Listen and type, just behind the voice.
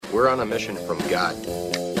We're on a mission from God.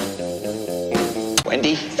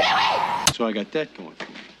 Wendy? So I got that going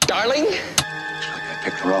for me. Darling? Looks like I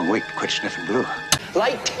picked the wrong week to quit sniffing glue.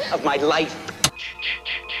 Light of my life.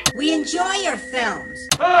 We enjoy your films.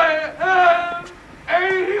 I am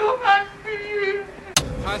a human being.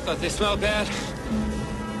 I thought they smelled bad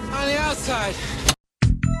on the outside.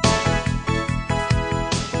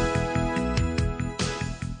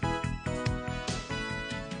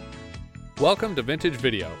 Welcome to Vintage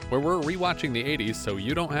Video, where we're rewatching the 80s so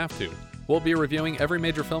you don't have to. We'll be reviewing every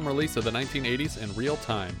major film release of the 1980s in real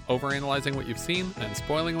time, overanalyzing what you've seen and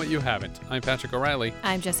spoiling what you haven't. I'm Patrick O'Reilly.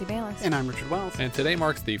 I'm Jesse Bayless. And I'm Richard Wells. And today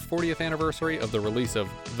marks the 40th anniversary of the release of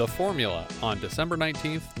The Formula on December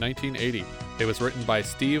 19th, 1980. It was written by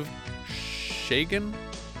Steve Shagan,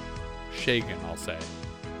 I'll say.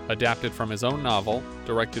 Adapted from his own novel,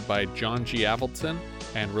 directed by John G. Avildsen,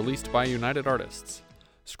 and released by United Artists.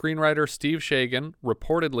 Screenwriter Steve Shagan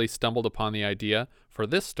reportedly stumbled upon the idea for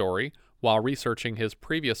this story while researching his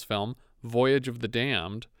previous film, Voyage of the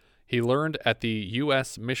Damned. He learned at the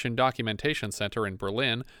U.S. Mission Documentation Center in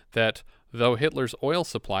Berlin that though Hitler's oil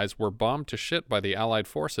supplies were bombed to shit by the Allied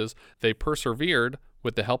forces, they persevered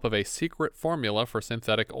with the help of a secret formula for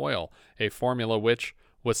synthetic oil, a formula which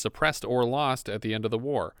was suppressed or lost at the end of the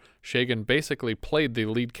war. Shagan basically played the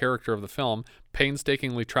lead character of the film,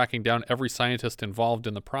 painstakingly tracking down every scientist involved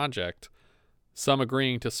in the project, some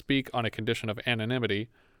agreeing to speak on a condition of anonymity.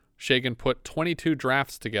 Shagan put 22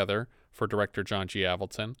 drafts together for director John G.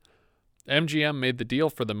 Avildsen. MGM made the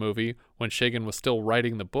deal for the movie when Shagan was still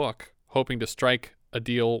writing the book, hoping to strike a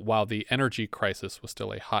deal while the energy crisis was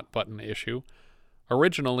still a hot-button issue.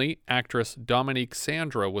 Originally, actress Dominique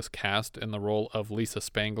Sandra was cast in the role of Lisa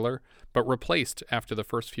Spangler, but replaced after the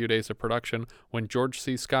first few days of production when George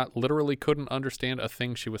C. Scott literally couldn't understand a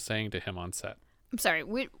thing she was saying to him on set. I'm sorry,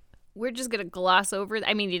 we're just going to gloss over.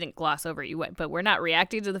 I mean, you didn't gloss over it, you went, but we're not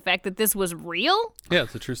reacting to the fact that this was real? Yeah,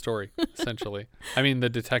 it's a true story, essentially. I mean, the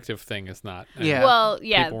detective thing is not. Yeah. Well,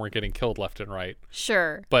 yeah. People weren't getting killed left and right.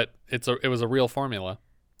 Sure. But it was a real formula.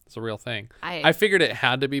 It's a real thing. I figured it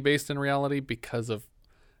had to be based in reality because of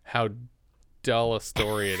how dull a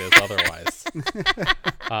story it is otherwise.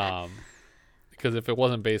 Because if it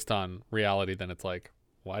wasn't based on reality, then it's like,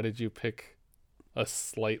 why did you pick a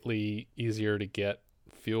slightly easier to get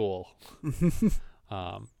fuel?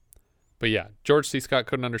 But yeah, George C. Scott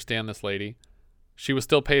couldn't understand this lady. She was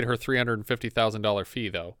still paid her $350,000 fee,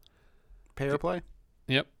 though. Pay or play?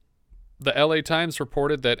 Yep. The LA Times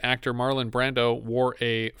reported that actor Marlon Brando wore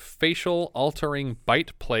a facial-altering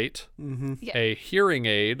bite plate, a hearing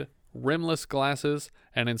aid, rimless glasses,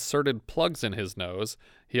 and inserted plugs in his nose.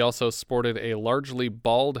 He also sported a largely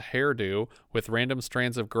bald hairdo with random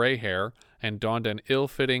strands of gray hair and donned an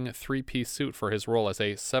ill-fitting three-piece suit for his role as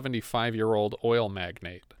a 75-year-old oil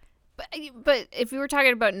magnate. But if we were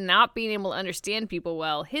talking about not being able to understand people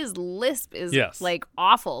well, his lisp is like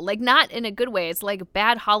awful. Like not in a good way. It's like a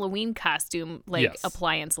bad Halloween costume, like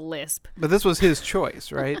appliance lisp. But this was his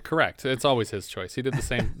choice, right? Correct. It's always his choice. He did the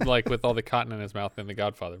same like with all the cotton in his mouth in the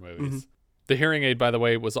Godfather movies. Mm-hmm. The hearing aid, by the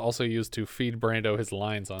way, was also used to feed Brando his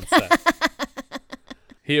lines on set.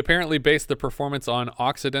 He apparently based the performance on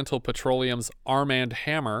Occidental Petroleum's Armand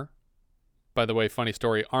Hammer. By the way, funny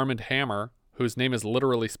story, Armand Hammer, whose name is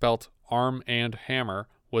literally spelt Arm and Hammer,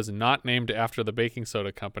 was not named after the baking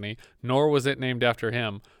soda company, nor was it named after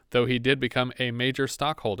him, though he did become a major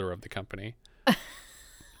stockholder of the company.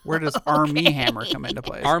 Where does Armie Hammer come into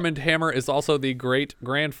play? Armand Hammer is also the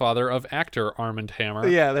great-grandfather of actor Armand Hammer,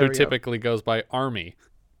 who typically goes by Army.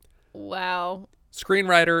 Wow.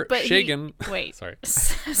 Screenwriter Shagan... Wait. Sorry.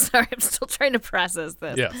 Sorry, I'm still trying to process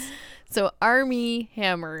this. Yes. So Armie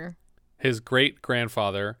Hammer. His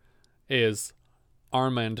great-grandfather is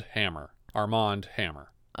Armand Hammer.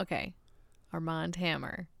 Okay. Armand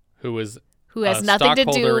Hammer. Who has nothing to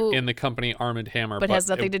do in the company Armand Hammer, but has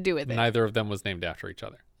nothing to do with it. Neither of them was named after each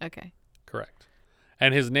other. Okay. Correct.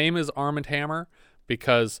 And his name is Armand Hammer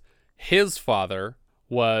because his father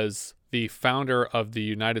was the founder of the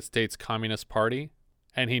United States Communist Party,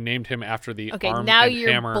 and he named him after the Okay, Arm now and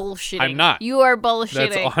you're Hammer. bullshitting. I'm not. You are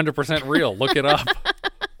bullshitting. That's 100% real. Look it up.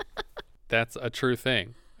 That's a true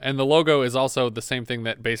thing. And the logo is also the same thing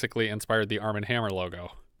that basically inspired the Arm & Hammer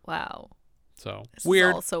logo. Wow. So, this weird.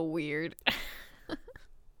 Is also weird.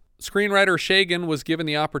 Screenwriter Shagan was given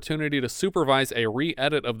the opportunity to supervise a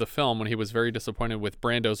re-edit of the film when he was very disappointed with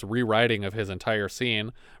Brando's rewriting of his entire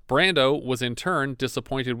scene. Brando was in turn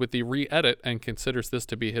disappointed with the re-edit and considers this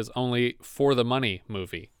to be his only for-the-money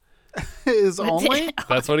movie. His only?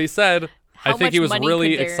 That's what he said. How I think he was much money really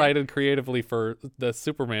could there- excited creatively for the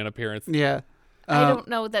Superman appearance. Yeah. I don't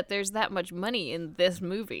know that there's that much money in this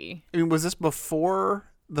movie. I mean, was this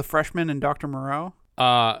before The Freshman and Dr. Moreau?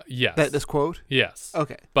 Yes. This quote? Yes.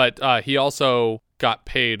 Okay. But he also got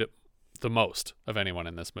paid the most of anyone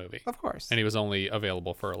in this movie. Of course. And he was only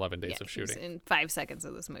available for 11 days of shooting. In 5 seconds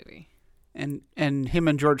of this movie. And him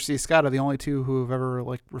and George C. Scott are the only two who have ever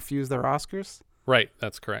refused their Oscars. Right,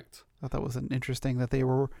 that's correct. I thought that was interesting that they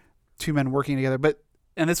were two men working together.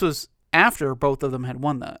 And this was after both of them had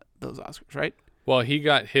won those Oscars, right? Well, he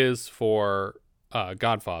got his for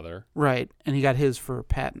Godfather. Right, and he got his for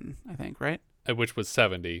Patton, I think, right? Which was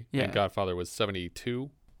 70, yeah. And Godfather was 72.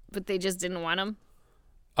 But they just didn't want him?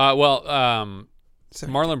 Marlon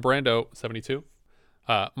Brando, 72?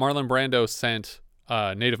 Marlon Brando sent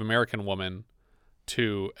a Native American woman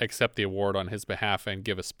to accept the award on his behalf and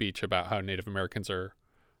give a speech about how Native Americans are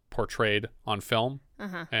portrayed on film.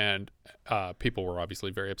 Uh-huh. And people were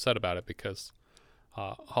obviously very upset about it because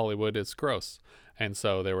Hollywood is gross. And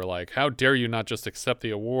so they were like, how dare you not just accept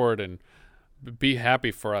the award and be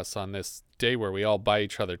happy for us on this day where we all buy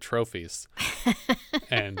each other trophies.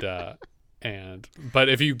 But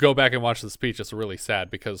if you go back and watch the speech, it's really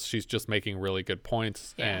sad because she's just making really good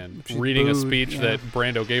points and she's reading a speech that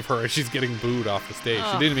Brando gave her, and she's getting booed off the stage.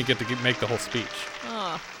 She didn't even get to make the whole speech.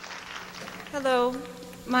 Hello,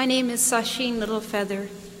 my name is Sasheen Littlefeather.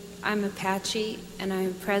 I'm Apache, and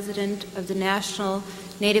I'm president of the National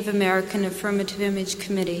Native American Affirmative Image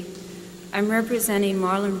Committee. I'm representing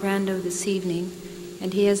Marlon Brando this evening,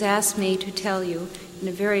 and he has asked me to tell you in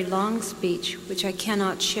a very long speech, which I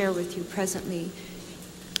cannot share with you presently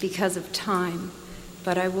because of time,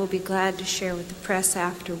 but I will be glad to share with the press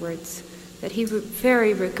afterwards, that he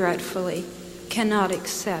very regretfully cannot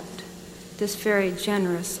accept this very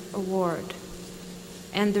generous award.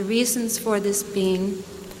 And the reasons for this being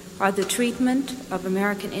are the treatment of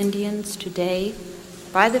American Indians today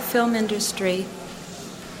by the film industry,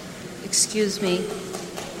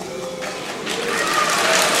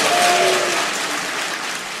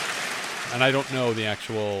 And I don't know the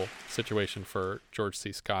actual situation for George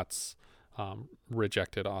C. Scott's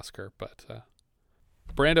rejected Oscar, but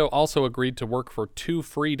Brando also agreed to work for 2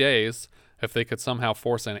 free days if they could somehow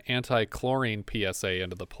force an anti-chlorine PSA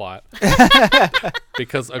into the plot.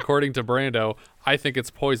 Because according to Brando, I think it's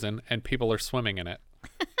poison and people are swimming in it.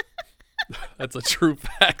 That's a true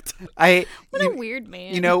fact. What a weird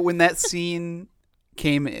man. You know, when that scene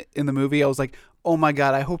came in the movie, I was like, oh my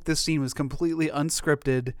God, I hope this scene was completely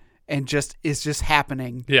unscripted and is just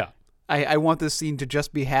happening. Yeah. I want this scene to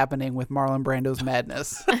just be happening with Marlon Brando's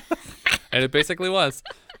madness. And it basically was.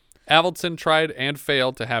 Avildsen tried and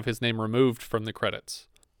failed to have his name removed from the credits.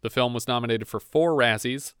 The film was nominated for 4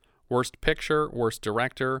 Razzies: Worst Picture, Worst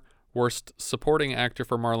Director, Worst Supporting Actor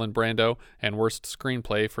for Marlon Brando, and Worst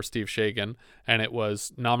Screenplay for Steve Shagan, and it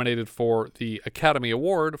was nominated for the Academy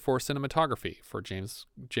Award for Cinematography for James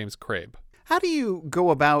Crabe. How do you go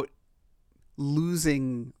about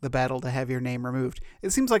losing the battle to have your name removed?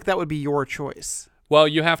 It seems like that would be your choice. Well,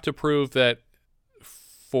 you have to prove that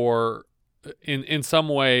in some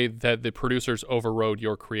way that the producers overrode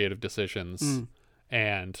your creative decisions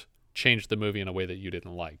and changed the movie in a way that you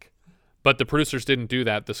didn't like. But the producers didn't do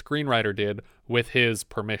that. The screenwriter did with his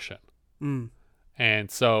permission.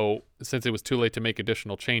 And so since it was too late to make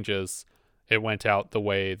additional changes, it went out the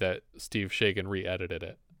way that Steve Shagan re-edited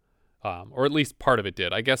it. Or at least part of it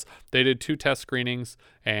did. I guess they did 2 test screenings,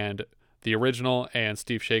 and the original and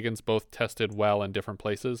Steve Shagan's both tested well in different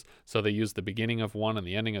places. So they used the beginning of one and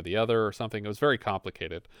the ending of the other or something. It was very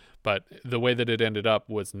complicated. But the way that it ended up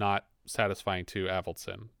was not satisfying to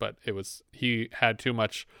Avildsen. But he had too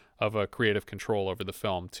much of a creative control over the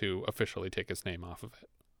film to officially take his name off of it.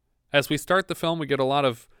 As we start the film, we get a lot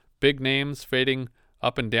of big names fading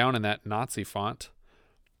up and down in that Nazi font.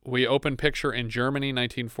 We open picture in Germany,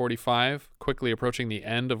 1945, quickly approaching the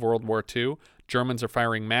end of World War II. Germans are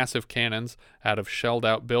firing massive cannons out of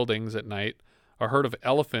shelled-out buildings at night. A herd of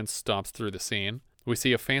elephants stomps through the scene. We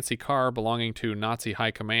see a fancy car belonging to Nazi high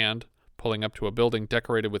command pulling up to a building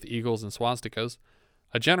decorated with eagles and swastikas.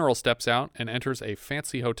 A general steps out and enters a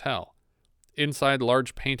fancy hotel. Inside,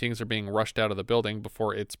 large paintings are being rushed out of the building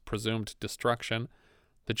before its presumed destruction.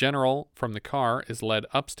 The general from the car is led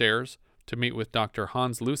upstairs to meet with Dr.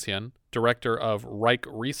 Hans Lucien, director of Reich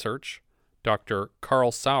Research, Dr.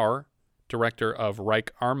 Carl Sauer, director of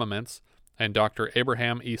Reich Armaments, and Dr.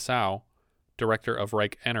 Abraham Esau, director of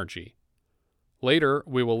Reich Energy. Later,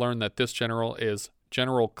 we will learn that this general is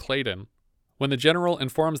General Clayton. When the general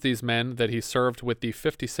informs these men that he served with the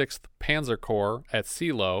 56th Panzer Corps at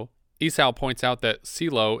Seelow, Esau points out that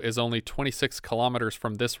Seelow is only 26 kilometers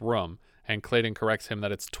from this room, and Clayton corrects him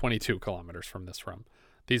that it's 22 kilometers from this room.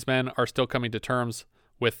 These men are still coming to terms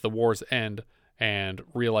with the war's end and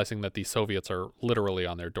realizing that the Soviets are literally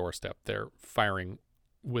on their doorstep. They're firing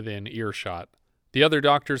within earshot. The other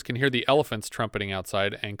doctors can hear the elephants trumpeting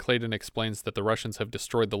outside, and Clayton explains that the Russians have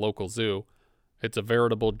destroyed the local zoo. It's a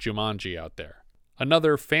veritable Jumanji out there.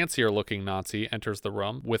 Another fancier-looking Nazi enters the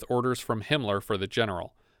room with orders from Himmler for the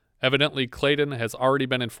general. Evidently, Clayton has already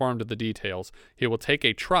been informed of the details. He will take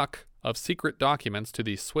a truck of secret documents to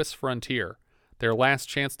the Swiss frontier. Their last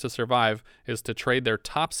chance to survive is to trade their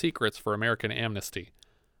top secrets for American amnesty.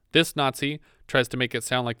 This Nazi tries to make it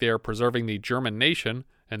sound like they are preserving the German nation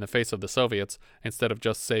in the face of the Soviets instead of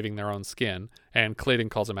just saving their own skin, and Clayton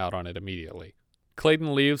calls him out on it immediately.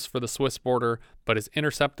 Clayton leaves for the Swiss border, but is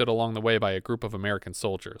intercepted along the way by a group of American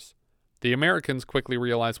soldiers. The Americans quickly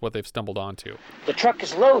realize what they've stumbled onto. The truck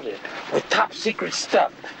is loaded with top secret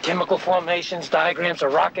stuff. Chemical formations, diagrams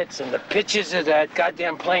of rockets, and the pictures of that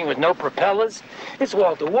goddamn plane with no propellers. It's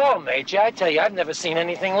wall to wall, Major. I tell you, I've never seen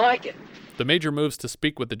anything like it. The Major moves to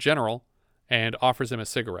speak with the general and offers him a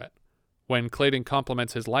cigarette. When Clayton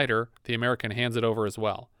compliments his lighter, the American hands it over as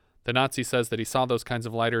well. The Nazi says that he saw those kinds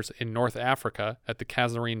of lighters in North Africa at the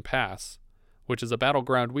Kasserine Pass, which is a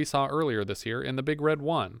battleground we saw earlier this year in the Big Red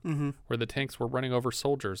One, where the tanks were running over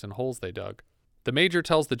soldiers in holes they dug. The Major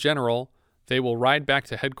tells the general they will ride back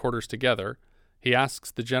to headquarters together. He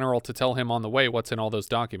asks the general to tell him on the way what's in all those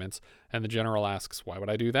documents, and the general asks, "Why would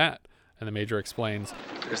I do that?" And the Major explains,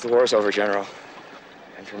 "Because the war's over, General.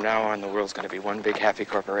 And from now on, the world's going to be one big happy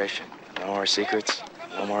corporation. No more secrets,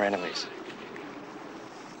 no more enemies.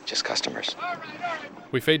 Just customers."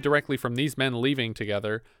 We fade directly from these men leaving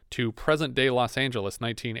together to present-day Los Angeles,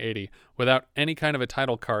 1980, without any kind of a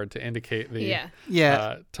title card to indicate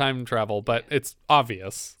the time travel, but it's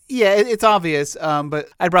obvious. Yeah, it's obvious, but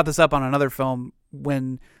I brought this up on another film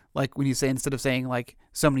when you say, instead of saying like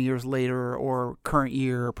so many years later or current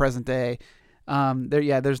year or present day,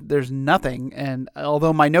 there's nothing. And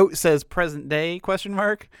although my note says present day ?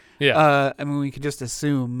 I mean, we could just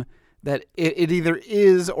assume that it either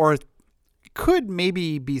is or could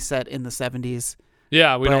maybe be set in the 70s.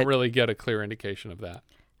 Yeah, we don't really get a clear indication of that,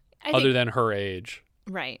 other than her age.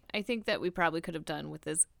 Right. I think that we probably could have done with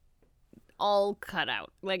this all cut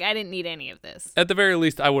out. Like, I didn't need any of this. At the very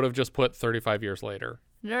least, I would have just put 35 years later.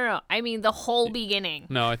 No. I mean the whole beginning.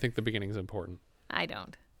 No, I think the beginning's important. I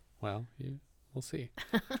don't. Well, we'll see.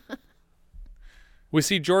 We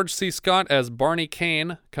see George C. Scott as Barney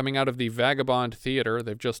Kane coming out of the Vagabond Theater.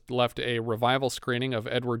 They've just left a revival screening of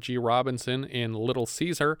Edward G. Robinson in Little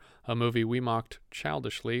Caesar, a movie we mocked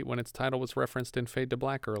childishly when its title was referenced in Fade to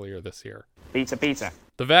Black earlier this year. Pizza.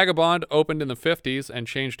 The Vagabond opened in the 50s and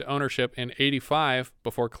changed ownership in 85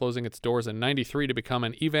 before closing its doors in 93 to become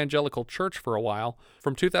an evangelical church for a while.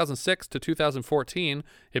 From 2006 to 2014,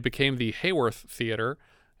 it became the Hayworth Theater,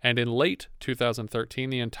 and in late 2013,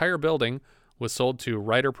 the entire building was sold to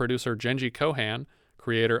writer-producer Genji Kohan,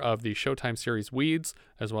 creator of the Showtime series Weeds,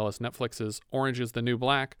 as well as Netflix's Orange is the New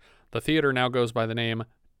Black. The theater now goes by the name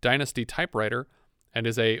Dynasty Typewriter and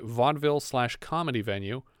is a vaudeville/comedy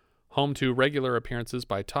venue, home to regular appearances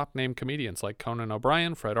by top-name comedians like Conan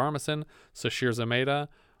O'Brien, Fred Armisen, Sashir Zameda,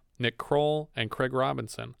 Nick Kroll, and Craig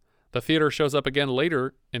Robinson. The theater shows up again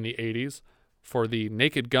later in the 80s for the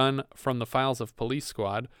Naked Gun from the Files of Police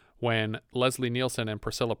Squad, when Leslie Nielsen and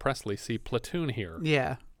Priscilla Presley see Platoon here.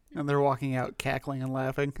 Yeah, and they're walking out cackling and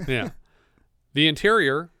laughing. Yeah. The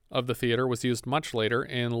interior of the theater was used much later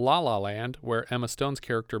in La La Land, where Emma Stone's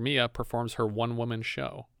character Mia performs her one-woman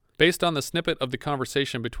show. Based on the snippet of the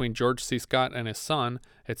conversation between George C. Scott and his son,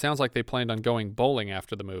 it sounds like they planned on going bowling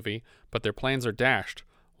after the movie, but their plans are dashed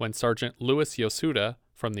when Sergeant Louis Yosuda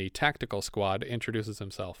from the Tactical Squad introduces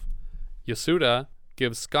himself. Yosuda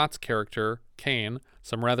gives Scott's character, Kane,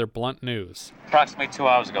 some rather blunt news. Approximately 2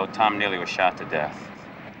 hours ago, Tom Neely was shot to death.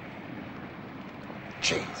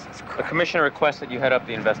 Jesus Christ. The commissioner requests that you head up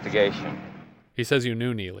the investigation. He says you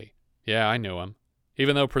knew Neely. Yeah, I knew him.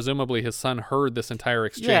 Even though presumably his son heard this entire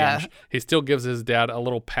exchange, he still gives his dad a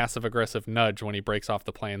little passive-aggressive nudge when he breaks off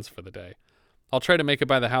the plans for the day. I'll try to make it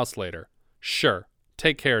by the house later. Sure.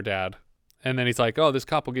 Take care, Dad. And then he's like, oh, this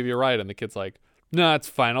cop will give you a ride. And the kid's like, no, it's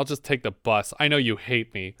fine. I'll just take the bus. I know you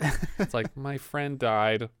hate me. It's like, my friend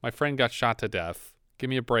died. My friend got shot to death. Give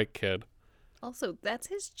me a break, kid. Also, that's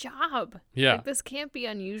his job. Yeah. Like, this can't be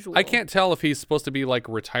unusual. I can't tell if he's supposed to be like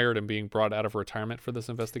retired and being brought out of retirement for this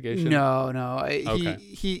investigation. No. Okay.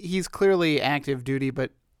 He's clearly active duty,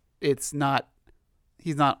 but he's not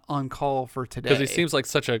on call for today. Because he seems like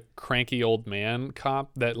such a cranky old man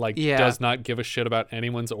cop that does not give a shit about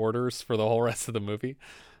anyone's orders for the whole rest of the movie.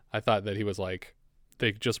 I thought that he was like,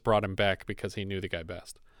 they just brought him back because he knew the guy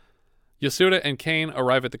best. Yasuda and Kane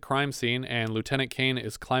arrive at the crime scene, and Lieutenant Kane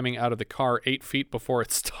is climbing out of the car 8 feet before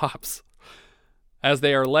it stops. As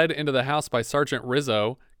they are led into the house by Sergeant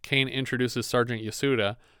Rizzo, Kane introduces Sergeant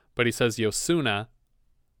Yasuda, but he says Yosuna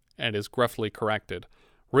and is gruffly corrected.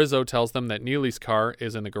 Rizzo tells them that Neely's car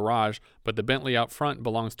is in the garage, but the Bentley out front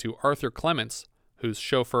belongs to Arthur Clements, whose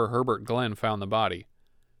chauffeur Herbert Glenn found the body.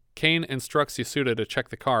 Kane instructs Yasuda to check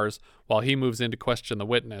the cars while he moves in to question the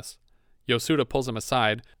witness. Yasuda pulls him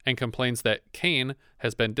aside and complains that Kane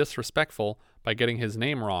has been disrespectful by getting his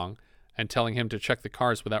name wrong and telling him to check the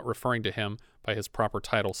cars without referring to him by his proper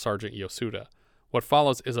title, Sergeant Yasuda. What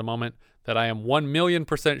follows is a moment that I am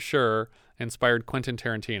 1,000,000% sure inspired Quentin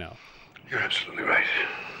Tarantino. You're absolutely right.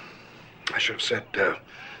 I should have said,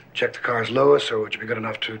 check the cars, Lois, or would you be good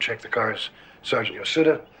enough to check the cars, Sergeant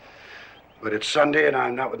Yasuda? But it's Sunday and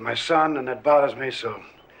I'm not with my son, and that bothers me, so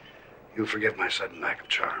you forgive my sudden lack of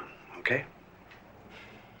charm, okay?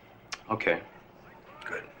 Okay.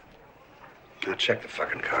 Good. Now check the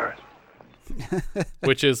fucking cars.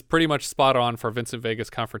 Which is pretty much spot on for Vincent Vega's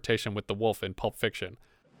confrontation with the wolf in Pulp Fiction.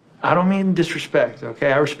 I don't mean disrespect,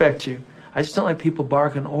 okay? I respect you. I just don't like people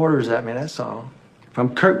barking orders at me, that's all. If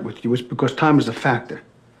I'm curt with you, it's because time is a factor.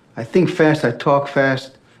 I think fast, I talk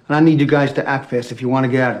fast, and I need you guys to act fast if you want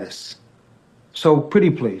to get out of this. So, pretty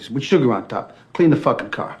please, with sugar on top, clean the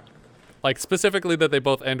fucking car. Like, specifically that they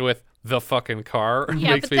both end with the fucking car.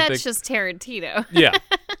 Yeah, but that's just Tarantino. Yeah,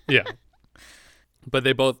 yeah. But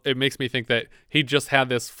it makes me think that he just had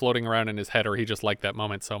this floating around in his head, or he just liked that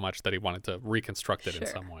moment so much that he wanted to reconstruct it in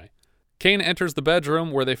some way. Kane enters the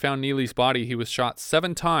bedroom where they found Neely's body. He was shot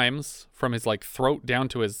 7 times from his throat down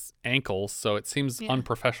to his ankles, so it seems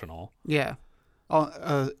unprofessional. Yeah.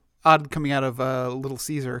 Odd coming out of Little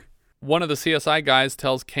Caesar. One of the CSI guys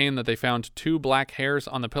tells Kane that they found 2 black hairs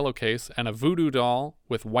on the pillowcase, and a voodoo doll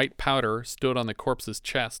with white powder stood on the corpse's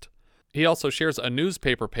chest. He also shares a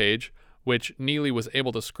newspaper page, which Neely was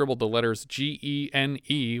able to scribble the letters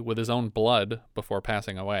G-E-N-E with his own blood before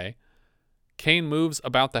passing away. Kane moves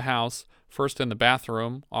about the house, first in the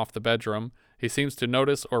bathroom, off the bedroom. He seems to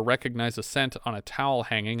notice or recognize a scent on a towel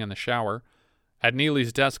hanging in the shower. At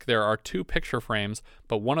Neely's desk, there are 2 picture frames,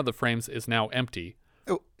 but one of the frames is now empty.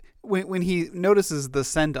 When he notices the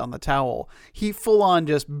scent on the towel, he full on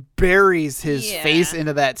just buries his face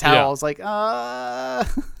into that towel. Yeah. It's like,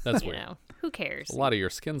 That's weird. Who cares? A lot of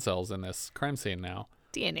your skin cells in this crime scene now.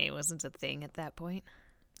 DNA wasn't a thing at that point.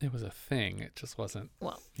 It was a thing. It just wasn't.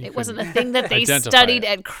 Well, it wasn't a thing that they studied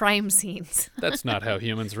at crime scenes. That's not how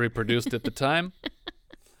humans reproduced at the time.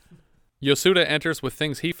 Yasuda enters with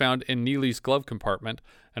things he found in Neely's glove compartment,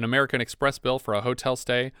 an American Express bill for a hotel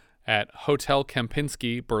stay at Hotel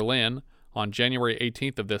Kempinski, Berlin, on January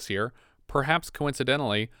 18th of this year, perhaps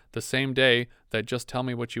coincidentally the same day that Just Tell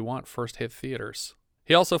Me What You Want first hit theaters.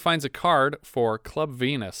 He also finds a card for Club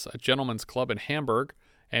Venus, a gentleman's club in Hamburg,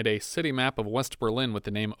 and a city map of West Berlin with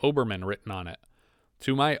the name Obermann written on it.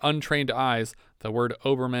 To my untrained eyes, the word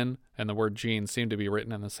Obermann and the word Gene seem to be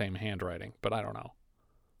written in the same handwriting, but I don't know.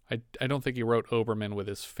 I don't think he wrote Obermann with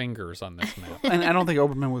his fingers on this map. And I don't think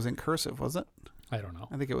Obermann was in cursive, was it? I don't know.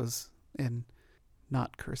 I think it was in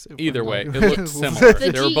not cursive. Either way, it looked similar.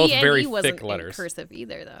 The they were both very wasn't thick letters. In cursive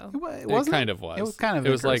either, though. It kind of was. It was kind of. It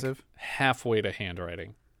was cursive. Like halfway to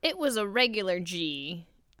handwriting. It was a regular G,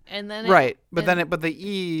 and then but the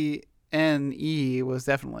E-N-E was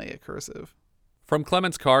definitely a cursive. From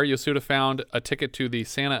Clement's car, Yasuda found a ticket to the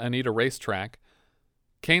Santa Anita racetrack.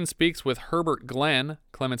 Kane speaks with Herbert Glenn,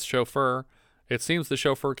 Clement's chauffeur. It seems the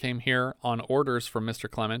chauffeur came here on orders from Mr.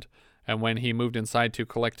 Clement, and when he moved inside to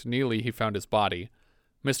collect Neely, he found his body.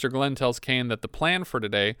 Mr. Glenn tells Kane that the plan for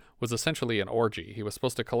today was essentially an orgy. He was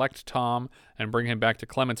supposed to collect Tom and bring him back to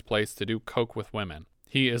Clement's place to do coke with women.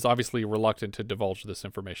 He is obviously reluctant to divulge this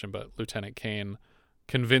information, but Lieutenant Kane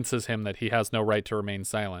convinces him that he has no right to remain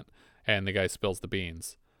silent, and the guy spills the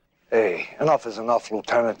beans. Hey, enough is enough,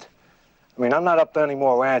 Lieutenant. I mean, I'm not up to any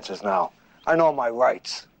more ranches now. I know my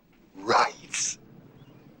rights. Rights?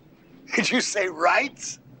 Did you say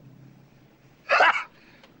rights? Ha!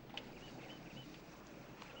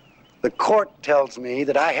 The court tells me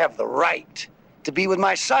that I have the right to be with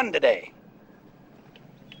my son today.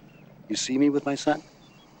 You see me with my son?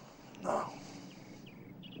 No.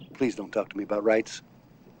 Please don't talk to me about rights.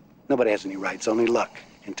 Nobody has any rights, only luck.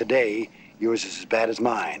 And today, yours is as bad as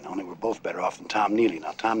mine, only we're both better off than Tom Neely.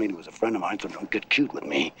 Now, Tom Neely was a friend of mine, so don't get cute with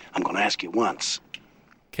me. I'm going to ask you once.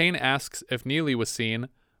 Kane asks if Neely was seen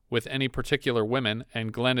with any particular women,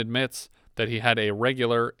 and Glenn admits that he had a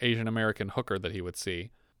regular Asian American hooker that he would see,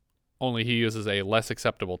 only he uses a less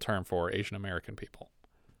acceptable term for Asian American people.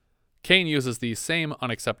 Kane uses the same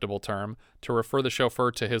unacceptable term to refer the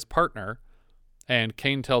chauffeur to his partner, and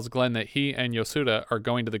Kane tells Glenn that he and Yosuda are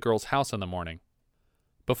going to the girl's house in the morning.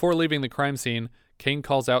 Before leaving the crime scene, Kane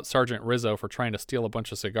calls out Sergeant Rizzo for trying to steal a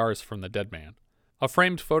bunch of cigars from the dead man. A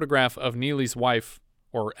framed photograph of Neely's wife,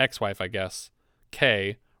 or ex-wife I guess,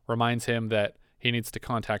 Kay, reminds him that he needs to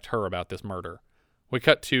contact her about this murder. We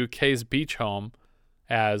cut to Kay's beach home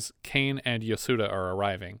as Kane and Yosuda are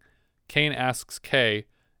arriving. Kane asks Kay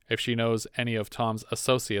if she knows any of Tom's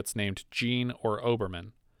associates named Gene or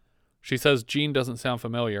Oberman. She says Gene doesn't sound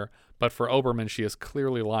familiar, but for Oberman she is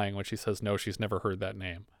clearly lying when she says no, she's never heard that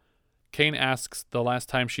name. Kane asks the last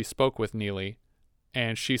time she spoke with Neely,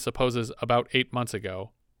 and she supposes about 8 months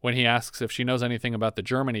ago. When he asks if she knows anything about the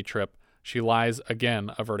Germany trip, she lies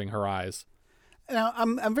again, averting her eyes. Now,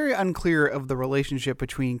 I'm very unclear of the relationship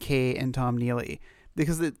between Kay and Tom Neely,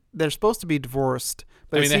 because they're supposed to be divorced.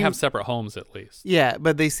 But they have separate homes at least. Yeah,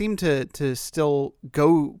 but they seem to still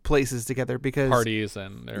go places together because parties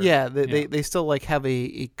and they still like have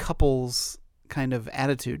a couple's kind of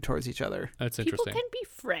attitude towards each other. That's interesting. People can be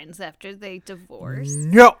friends after they divorce.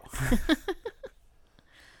 No.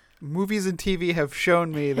 Movies and TV have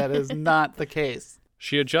shown me that is not the case.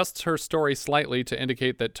 She adjusts her story slightly to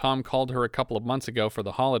indicate that Tom called her a couple of months ago for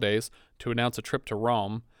the holidays to announce a trip to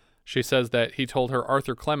Rome. She says that he told her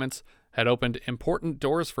Arthur Clements had opened important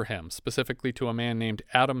doors for him, specifically to a man named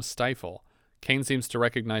Adam Stifel. Kane seems to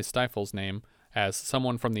recognize Stifel's name as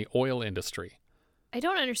someone from the oil industry. I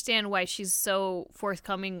don't understand why she's so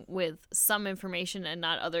forthcoming with some information and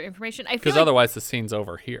not other information. Because otherwise the scene's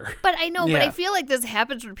over here. But I know, but I feel like this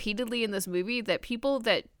happens repeatedly in this movie, that people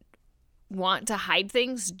that want to hide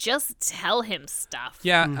things just tell him stuff.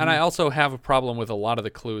 Yeah, and I also have a problem with a lot of the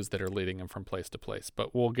clues that are leading him from place to place,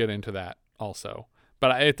 but we'll get into that also.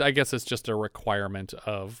 But I guess it's just a requirement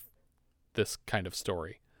of this kind of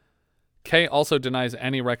story. Kay also denies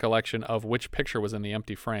any recollection of which picture was in the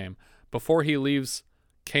empty frame. Before he leaves,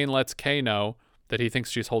 Kane lets Kay know that he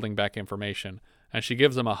thinks she's holding back information, and she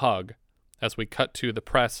gives him a hug as we cut to the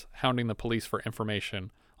press hounding the police for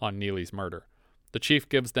information on Neely's murder. The chief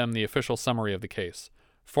gives them the official summary of the case.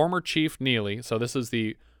 Former Chief Neely, so this is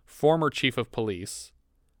the former chief of police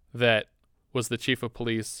that was the chief of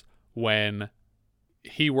police when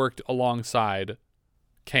he worked alongside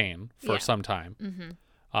Kane for some time.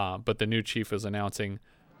 Mm-hmm. But the new chief is announcing...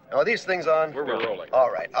 Are these things on? We're rolling.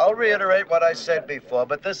 All right. I'll reiterate what I said before,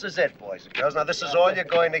 but this is it, boys and girls. Now, this is all you're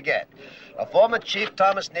going to get. A former Chief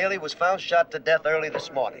Thomas Neely was found shot to death early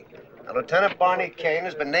this morning. Now, Lieutenant Barney Kane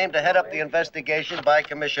has been named to head up the investigation by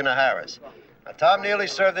Commissioner Harris. Now, Tom Neely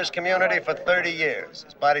served this community for 30 years.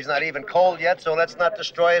 His body's not even cold yet, so let's not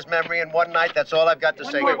destroy his memory in one night. That's all I've got to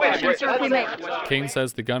say. Kane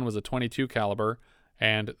says the gun was a .22 caliber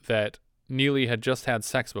and that Neely had just had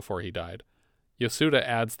sex before he died. Yosuda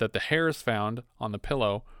adds that the hairs found on the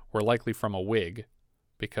pillow were likely from a wig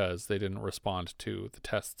because they didn't respond to the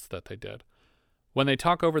tests that they did. When they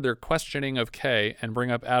talk over their questioning of Kay and bring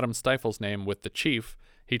up Adam Stifel's name with the chief,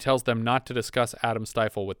 he tells them not to discuss Adam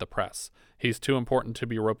Stifel with the press. He's too important to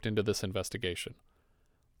be roped into this investigation.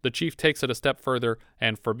 The chief takes it a step further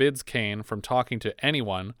and forbids Kane from talking to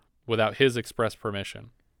anyone without his express permission.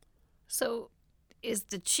 So... is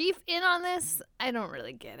the chief in on this? I don't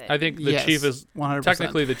really get it. I think the chief is 100%.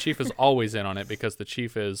 Technically the chief is always in on it because the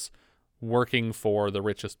chief is working for the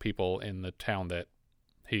richest people in the town that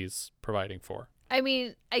he's providing for. I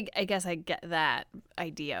mean, I guess I get that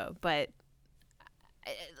idea, but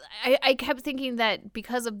I kept thinking that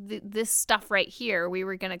because of this stuff right here, we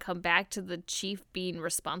were going to come back to the chief being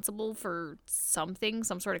responsible for something,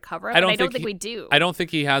 some sort of cover-up. I don't think we do. I don't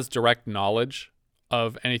think he has direct knowledge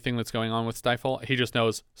of anything that's going on with Stifel. He just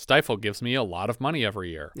knows Stifel gives me a lot of money every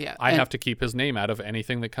year. Yeah, I have to keep his name out of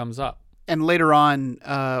anything that comes up. And later on,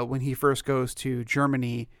 when he first goes to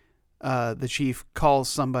Germany, the chief calls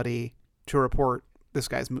somebody to report this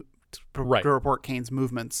guy's to report Kane's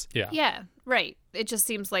movements. Yeah, right. It just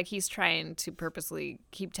seems like he's trying to purposely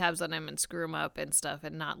keep tabs on him and screw him up and stuff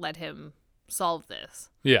and not let him solve this.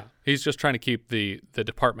 Yeah, he's just trying to keep the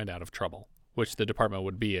department out of trouble, which the department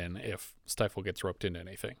would be in if Stifel gets roped into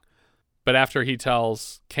anything. But after he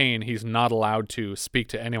tells Kane he's not allowed to speak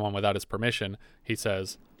to anyone without his permission, he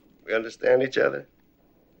says, "We understand each other?"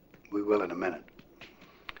 We will in a minute.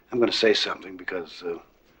 I'm going to say something because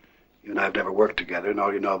you and I have never worked together, and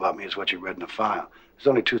all you know about me is what you read in the file. There's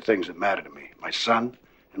only two things that matter to me, my son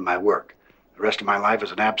and my work. The rest of my life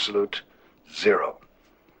is an absolute zero.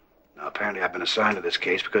 Now, apparently I've been assigned to this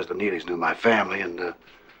case because the Neelys knew my family, and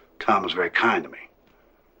Tom was very kind to me.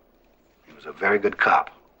 He was a very good cop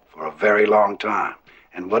for a very long time.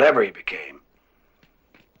 And whatever he became,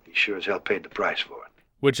 He sure as hell paid the price for it.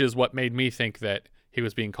 Which is what made me think that he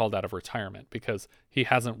was being called out of retirement, because he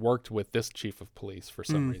hasn't worked with this chief of police for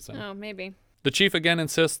some reason. Oh, maybe. The chief again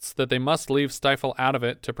insists that they must leave Stiefel out of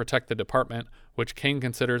it to protect the department, which Kane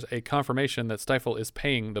considers a confirmation that Stiefel is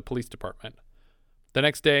paying the police department. The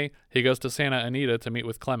next day, he goes to Santa Anita to meet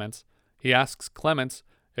with Clements. He asks Clements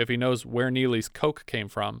if he knows where Neely's coke came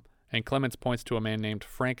from, and Clements points to a man named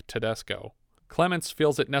Frank Tedesco. Clements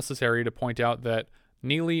feels it necessary to point out that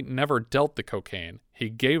Neely never dealt the cocaine. He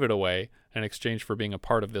gave it away in exchange for being a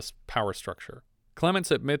part of this power structure.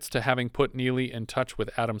 Clements admits to having put Neely in touch with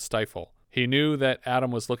Adam Stiefel. He knew that Adam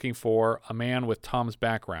was looking for a man with Tom's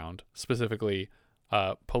background, specifically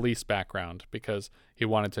police background, because he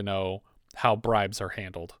wanted to know how bribes are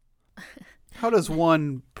handled. How does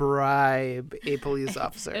one bribe a police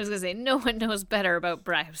officer? I was going to say, no one knows better about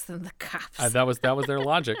bribes than the cops. That was their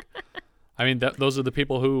logic. I mean, those are the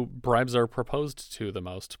people who bribes are proposed to the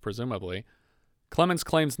most, presumably. Clements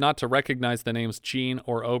claims not to recognize the names Gene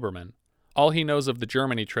or Oberman. All he knows of the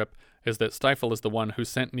Germany trip is that Stiefel is the one who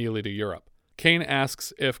sent Neely to Europe. Kane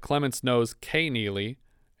asks if Clements knows Kay Neely,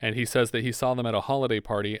 and he says that he saw them at a holiday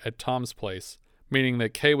party at Tom's place, meaning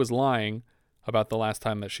that Kay was lying about the last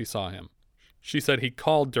time that she saw him. She said he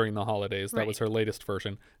called during the holidays. That was her latest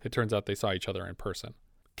version. It turns out they saw each other in person.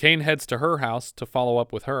 Kane heads to her house to follow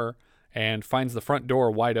up with her and finds the front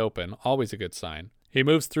door wide open, always a good sign. He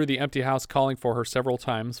moves through the empty house calling for her several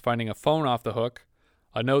times, finding a phone off the hook,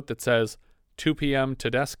 a note that says 2 p.m.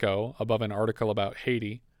 Tedesco above an article about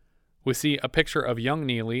Haiti. We see a picture of young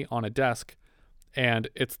Neely on a desk, and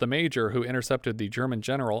it's the major who intercepted the German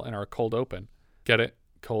general in our cold open. Get it?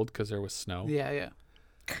 Cold because there was snow. Yeah.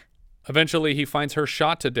 Eventually, he finds her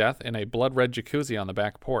shot to death in a blood-red jacuzzi on the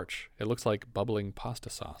back porch. It looks like bubbling pasta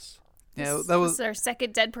sauce. Yeah, that was our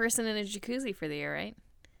second dead person in a jacuzzi for the year, right?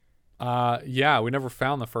 Yeah, we never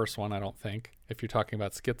found the first one, I don't think, if you're talking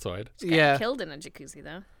about Schizoid. Yeah. Killed in a jacuzzi,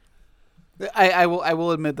 though. I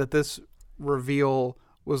will admit that this reveal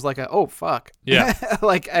was like oh fuck. Yeah.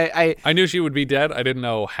 Like I knew she would be dead. I didn't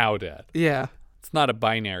know how dead. Yeah. It's not a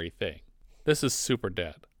binary thing. This is super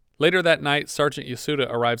dead. Later that night, Sergeant Yasuda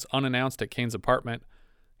arrives unannounced at Kane's apartment.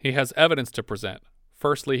 He has evidence to present.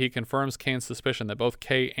 Firstly, he confirms Kane's suspicion that both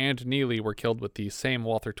Kay and Neely were killed with the same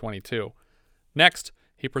Walther 22. Next,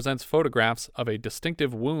 he presents photographs of a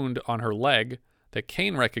distinctive wound on her leg that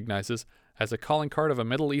Kane recognizes as a calling card of a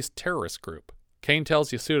Middle East terrorist group. Kane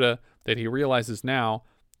tells Yasuda that he realizes now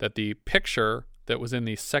that the picture that was in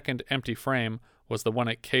the second empty frame was the one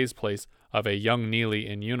at Kay's place of a young Neely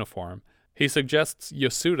in uniform. He suggests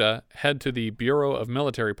Yasuda head to the Bureau of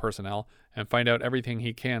Military Personnel and find out everything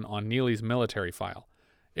he can on Neely's military file.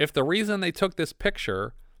 If the reason they took this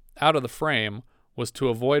picture out of the frame was to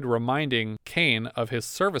avoid reminding Kane of his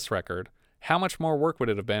service record, how much more work would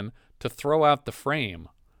it have been to throw out the frame?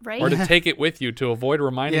 Right. Or to take it with you to avoid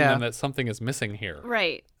reminding them that something is missing here.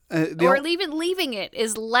 Right. Or even leaving it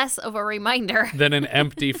is less of a reminder than an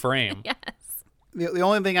empty frame. Yes. The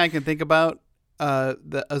only thing I can think about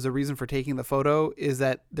as a reason for taking the photo is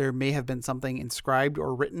that there may have been something inscribed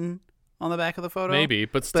or written on the back of the photo. Maybe,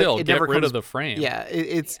 but still, get rid of the frame. Yeah,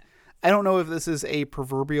 it's. I don't know if this is a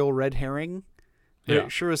proverbial red herring. But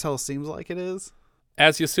it sure as hell seems like it is.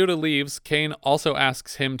 As Yasuda leaves, Kane also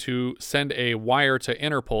asks him to send a wire to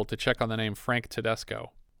Interpol to check on the name Frank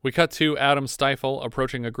Tedesco. We cut to Adam Stiefel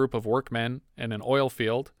approaching a group of workmen in an oil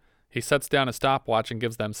field. He sets down a stopwatch and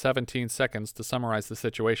gives them 17 seconds to summarize the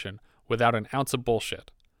situation without an ounce of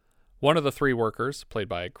bullshit. One of the three workers, played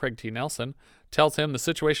by Craig T. Nelson, tells him the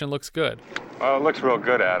situation looks good. Well, it looks real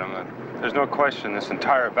good, Adam. There's no question this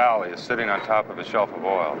entire valley is sitting on top of a shelf of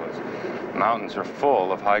oil. Those mountains are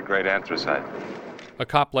full of high-grade anthracite. A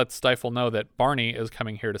cop lets Stiefel know that Barney is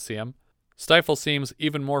coming here to see him. Stiefel seems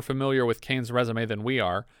even more familiar with Kane's resume than we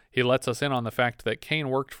are. He lets us in on the fact that Kane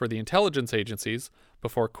worked for the intelligence agencies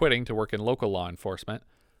before quitting to work in local law enforcement.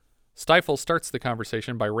 Stiefel starts the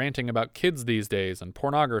conversation by ranting about kids these days and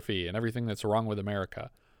pornography and everything that's wrong with America.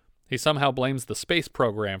 He somehow blames the space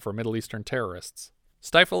program for Middle Eastern terrorists.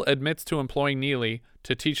 Stiefel admits to employing Neely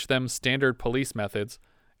to teach them standard police methods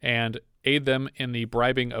and aid them in the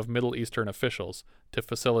bribing of Middle Eastern officials to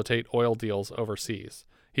facilitate oil deals overseas.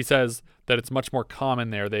 He says that it's much more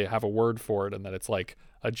common there, they have a word for it, and that it's like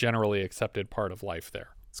a generally accepted part of life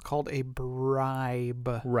there. It's called a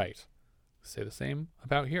bribe. Right. Say the same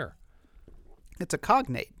about here. It's a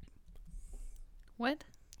cognate. What?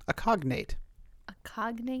 A cognate. A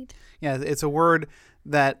cognate? Yeah, it's a word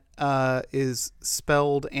that is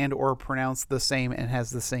spelled and or pronounced the same and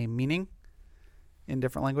has the same meaning in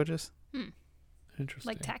different languages. Interesting.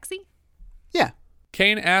 Like taxi? Yeah.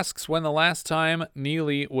 Kane asks when the last time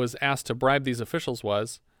Neely was asked to bribe these officials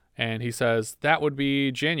was, and he says that would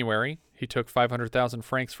be January. He took 500,000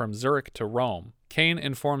 francs from Zurich to Rome. Kane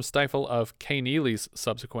informs Stifel of Kay Neely's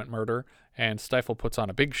subsequent murder, and Stifel puts on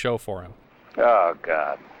a big show for him. Oh,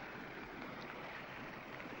 God.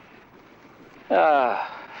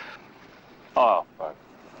 Oh, for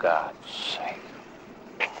God's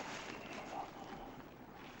sake.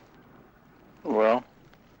 Well?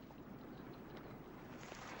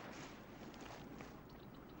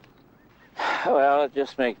 Well, it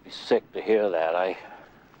just makes me sick to hear that.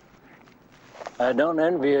 I don't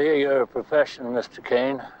envy your profession, Mr.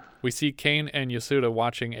 Kane. We see Kane and Yasuda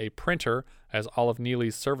watching a printer as all of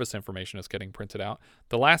Neely's service information is getting printed out.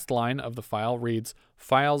 The last line of the file reads,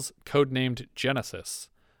 "Files codenamed Genesis."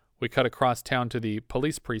 We cut across town to the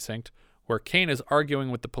police precinct, where Kane is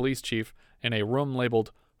arguing with the police chief in a room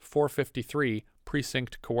labeled 453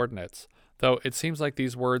 precinct coordinates, though it seems like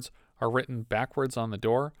these words are written backwards on the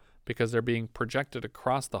door because they're being projected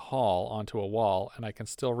across the hall onto a wall, and I can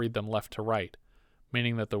still read them left to right,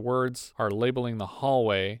 meaning that the words are labeling the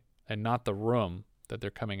hallway and not the room that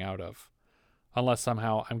they're coming out of, unless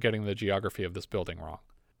somehow I'm getting the geography of this building wrong.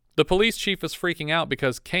 The police chief is freaking out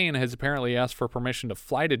because Kane has apparently asked for permission to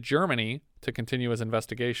fly to Germany to continue his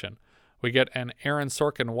investigation. We get an Aaron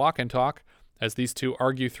Sorkin walk and talk as these two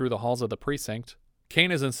argue through the halls of the precinct.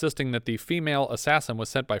 Kane is insisting that the female assassin was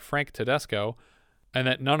sent by Frank Tedesco and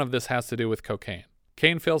that none of this has to do with cocaine.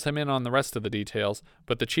 Kane fills him in on the rest of the details,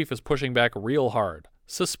 but the chief is pushing back real hard,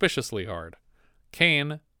 suspiciously hard.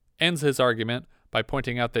 Kane ends his argument by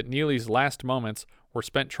pointing out that Neely's last moments were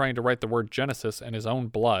spent trying to write the word Genesis in his own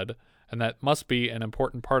blood, and that must be an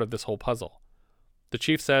important part of this whole puzzle. The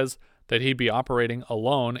chief says that he'd be operating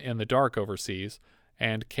alone in the dark overseas,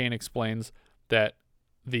 and Kane explains that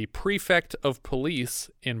the prefect of police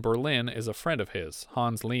in Berlin is a friend of his,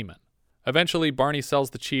 Hans Lehmann. Eventually, Barney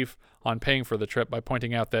sells the chief on paying for the trip by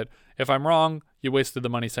pointing out that if I'm wrong, you wasted the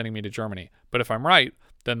money sending me to Germany. But if I'm right,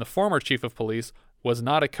 then the former chief of police was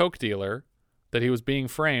not a coke dealer, that he was being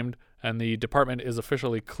framed, and the department is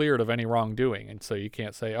officially cleared of any wrongdoing. And so you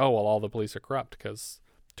can't say, oh, well, all the police are corrupt, because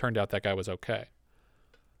it turned out that guy was okay.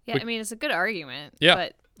 Yeah, I mean, it's a good argument. Yeah,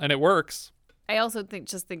 but and it works. I also think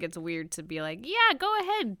it's weird to be like, yeah, go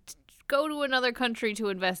ahead. Go to another country to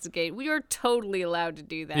investigate. We are totally allowed to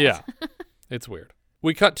do that. Yeah, it's weird.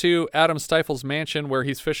 We cut to Adam Stifel's mansion where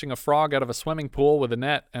he's fishing a frog out of a swimming pool with a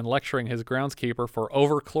net and lecturing his groundskeeper for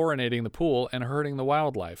over-chlorinating the pool and hurting the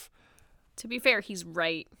wildlife. To be fair, he's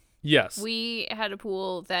right. Yes. We had a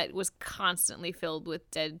pool that was constantly filled with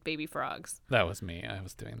dead baby frogs. That was me. I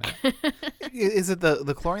was doing that. Is it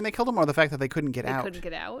the chlorine they killed them or the fact that they couldn't get out? They couldn't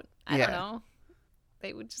get out? I don't know.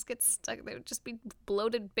 They would just get stuck. They would just be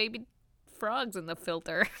bloated baby frogs in the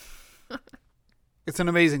filter. It's an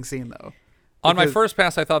amazing scene, though. On my first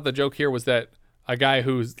pass, I thought the joke here was that a guy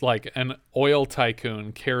who's like an oil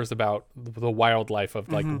tycoon cares about the wildlife of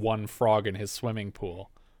like one frog in his swimming pool.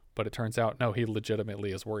 But it turns out, no, he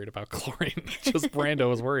legitimately is worried about chlorine. Just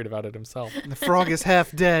Brando is worried about it himself. The frog is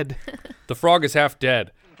half dead. The frog is half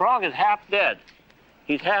dead. The frog is half dead.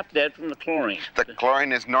 He's half dead from the chlorine. The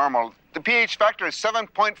chlorine is normal. The pH factor is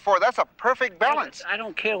 7.4. That's a perfect balance. I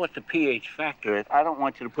don't care what the pH factor is. I don't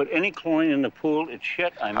want you to put any chlorine in the pool. It's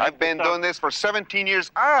shit. I've been doing this for 17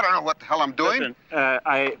 years. I don't know what the hell I'm doing.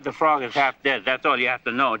 Listen, the frog is half dead. That's all you have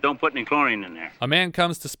to know. Don't put any chlorine in there. A man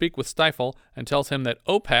comes to speak with Stifel and tells him that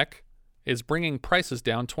OPEC is bringing prices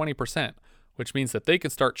down 20%, which means that they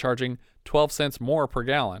can start charging 12 cents more per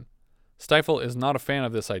gallon. Stifel is not a fan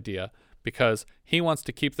of this idea, because he wants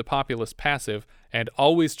to keep the populace passive, and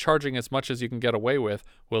always charging as much as you can get away with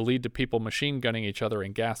will lead to people machine gunning each other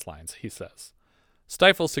in gas lines, he says.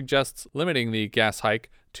 Stifel suggests limiting the gas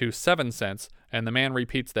hike to 7 cents, and the man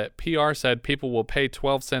repeats that PR said people will pay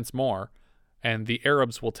 12 cents more, and the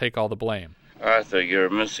Arabs will take all the blame. Arthur, you're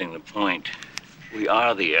missing the point. We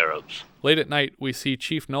are the Arabs. Late at night, we see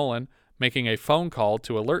Chief Nolan making a phone call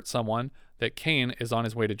to alert someone that Kane is on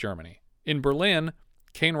his way to Germany. In Berlin,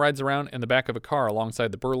 Kane rides around in the back of a car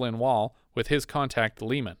alongside the Berlin Wall with his contact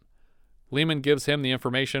Lehmann. Lehmann gives him the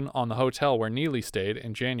information on the hotel where Neely stayed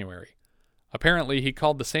in January. Apparently, he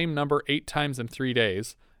called the same number 8 times in 3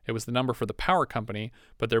 days. It was the number for the power company,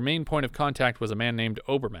 but their main point of contact was a man named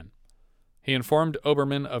Oberman. He informed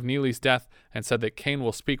Oberman of Neely's death and said that Kane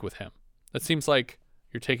will speak with him. That seems like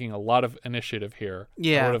you're taking a lot of initiative here.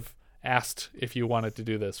 Yeah. I would have asked if you wanted to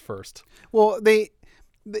do this first. Well, they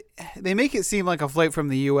make it seem like a flight from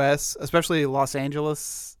the U.S., especially Los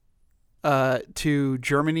Angeles, to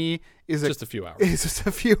Germany is just a few hours. It's just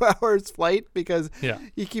a few hours flight because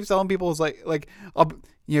he keeps telling people it's like I'll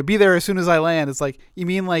be there as soon as I land. It's like, you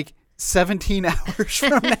mean like 17 hours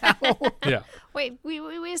from now? Yeah. Wait, we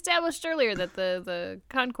established earlier that the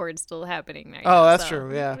Concorde's still happening right now. Oh, that's so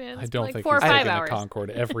true. Yeah. I don't think 4 or he's 5 taking hours. the Concorde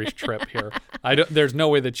every trip here. There's no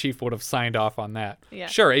way the chief would have signed off on that. Yeah.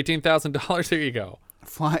 Sure, $18,000. Here you go.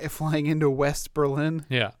 Flying into West Berlin.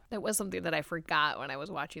 Yeah. That was something that I forgot when I was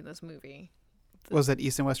watching this movie. Was that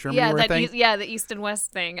East and West Germany thing? The East and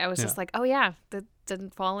West thing. I was just like, oh yeah, that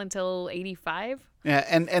didn't fall until 85. Yeah,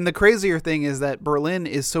 and the crazier thing is that Berlin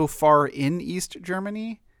is so far in East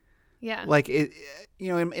Germany. Yeah. Like it,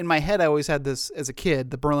 in my head, I always had this as a kid.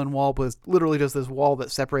 The Berlin Wall was literally just this wall that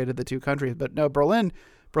separated the two countries. But no,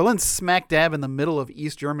 Berlin's smack dab in the middle of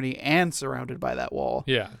East Germany and surrounded by that wall.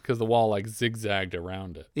 Yeah, because the wall like zigzagged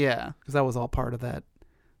around it. Yeah, because that was all part of that.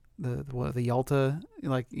 The Yalta,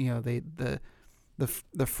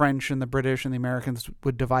 the French and the British and the Americans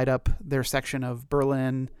would divide up their section of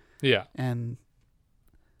Berlin. Yeah. And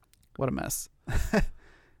what a mess. Did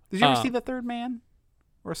you ever see The Third Man?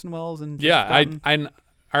 Orson Welles and I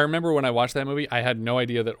remember when I watched that movie, I had no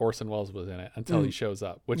idea that Orson Welles was in it until he shows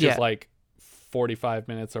up, which is like 45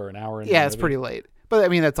 minutes or an hour. It's pretty late. But I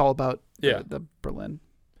mean, that's all about the Berlin.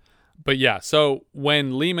 But yeah, so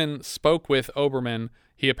when Lehman spoke with Oberman,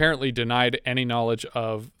 he apparently denied any knowledge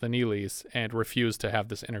of the Neelys and refused to have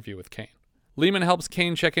this interview with Kane. Lehman helps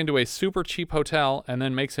Kane check into a super cheap hotel and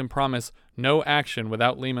then makes him promise no action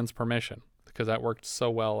without Lehman's permission, because that worked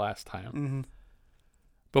so well last time. Mm-hmm.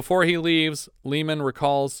 Before he leaves, Lehman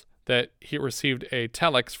recalls that he received a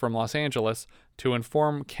telex from Los Angeles to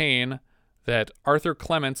inform Kane that Arthur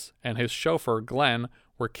Clements and his chauffeur, Glenn,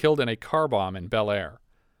 were killed in a car bomb in Bel Air.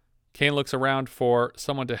 Kane looks around for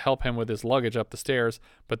someone to help him with his luggage up the stairs,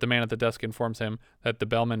 but the man at the desk informs him that the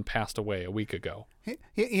bellman passed away a week ago.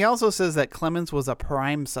 He also says that Clements was a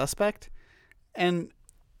prime suspect, and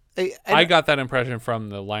I got that impression from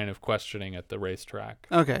the line of questioning at the racetrack.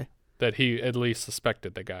 Okay. That he at least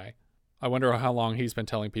suspected the guy. I wonder how long he's been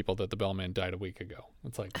telling people that the bellman died a week ago.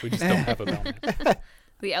 It's like, we just don't have a bellman.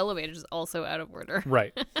 The elevator is also out of order.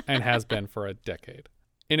 Right, and has been for a decade.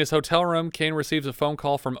 In his hotel room, Kane receives a phone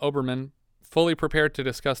call from Oberman. Fully prepared to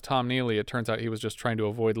discuss Tom Neely, it turns out he was just trying to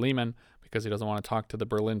avoid Lehman because he doesn't want to talk to the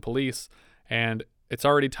Berlin police, and it's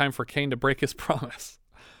already time for Kane to break his promise.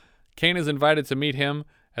 Kane is invited to meet him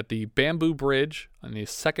at the Bamboo Bridge on the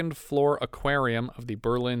second-floor aquarium of the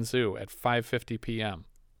Berlin Zoo at 5:50 p.m.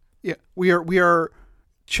 Yeah, we are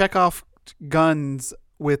Chekhov guns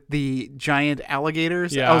with the giant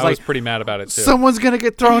alligators. Yeah, I was pretty mad about it too. Someone's gonna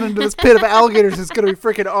get thrown into this pit of alligators. It's gonna be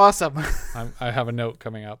freaking awesome. I have a note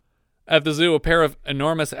coming up. At the zoo, a pair of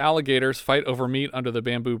enormous alligators fight over meat under the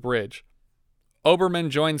Bamboo Bridge. Oberman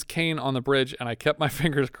joins Kane on the bridge, and I kept my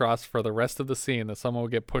fingers crossed for the rest of the scene that someone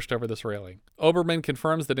would get pushed over this railing. Oberman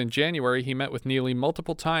confirms that in January he met with Neely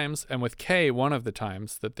multiple times, and with Kay one of the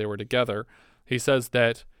times that they were together. He says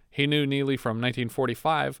that he knew Neely from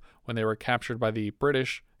 1945 when they were captured by the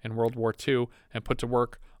British in World War II and put to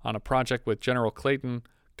work on a project with General Clayton,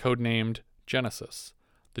 codenamed Genesis.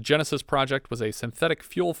 The Genesis project was a synthetic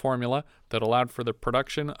fuel formula that allowed for the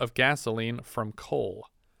production of gasoline from coal.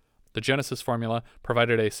 The Genesis formula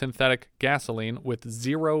provided a synthetic gasoline with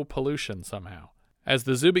zero pollution somehow. As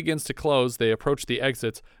the zoo begins to close, they approach the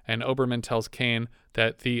exits, and Oberman tells Kane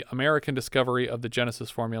that the American discovery of the Genesis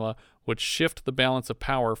formula would shift the balance of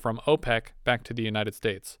power from OPEC back to the United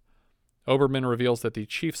States. Oberman reveals that the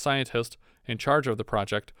chief scientist in charge of the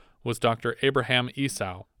project was Dr. Abraham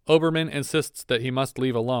Esau. Oberman insists that he must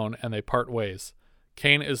leave alone, and they part ways.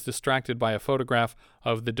 Kane is distracted by a photograph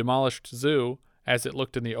of the demolished zoo as it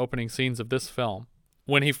looked in the opening scenes of this film.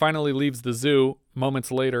 When he finally leaves the zoo,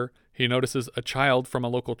 moments later, he notices a child from a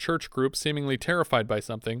local church group seemingly terrified by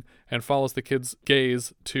something and follows the kid's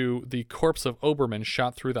gaze to the corpse of Oberman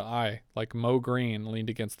shot through the eye, like Moe Green leaned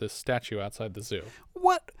against this statue outside the zoo.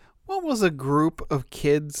 What was a group of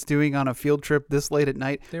kids doing on a field trip this late at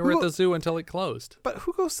night? They were at the zoo until it closed. But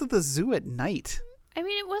who goes to the zoo at night? I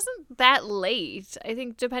mean, it wasn't that late. I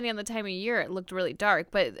think depending on the time of year, it looked really dark.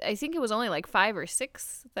 But I think it was only like 5 or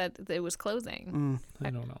 6 that it was closing. I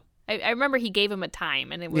don't know. I remember he gave him a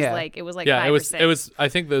time, and it was like 5 or 6. It was. I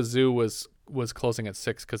think the zoo was closing at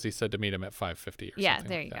 6 because he said to meet him at 5:50 or something. Yeah,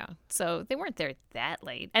 there you go. So they weren't there that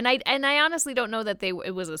late, and I honestly don't know that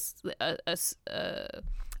it was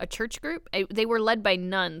a church group. They were led by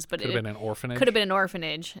nuns, but it could have been an orphanage. Could have been an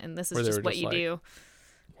orphanage, and this is just what you do.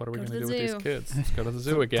 What are we going to do with these kids? Let's go to the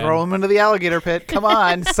zoo again. Throw them into the alligator pit. Come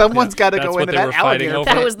on. Someone's got to go into that alligator pit.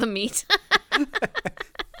 That was the meat.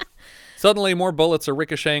 Suddenly, more bullets are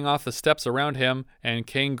ricocheting off the steps around him, and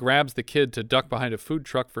Kane grabs the kid to duck behind a food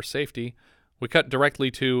truck for safety. We cut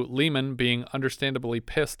directly to Lehman being understandably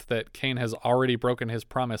pissed that Kane has already broken his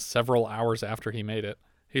promise several hours after he made it.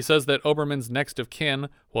 He says that Oberman's next of kin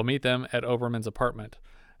will meet them at Oberman's apartment.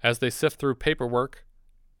 As they sift through paperwork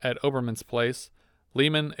at Oberman's place,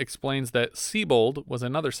 Lehman explains that Siebold was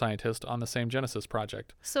another scientist on the same Genesis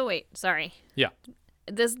project. So wait, sorry. Yeah.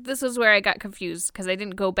 This is where I got confused because I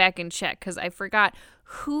didn't go back and check because I forgot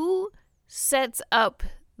who sets up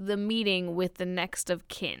the meeting with the next of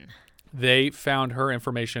kin. They found her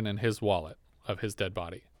information in his wallet of his dead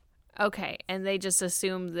body. Okay, and they just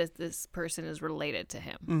assume that this person is related to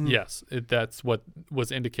him. Mm-hmm. Yes, that's what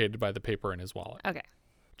was indicated by the paper in his wallet. Okay.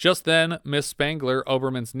 Just then, Miss Spangler,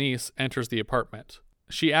 Oberman's niece, enters the apartment.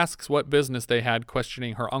 She asks what business they had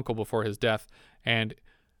questioning her uncle before his death, and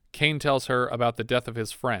Kane tells her about the death of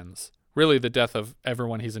his friends. Really, the death of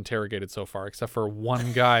everyone he's interrogated so far, except for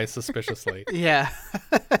one guy suspiciously. Yeah.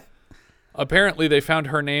 Apparently, they found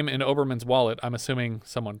her name in Oberman's wallet. I'm assuming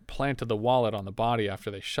someone planted the wallet on the body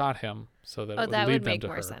after they shot him so that it would lead them to her. That would make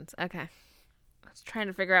more sense. Okay. I was trying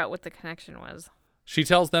to figure out what the connection was. She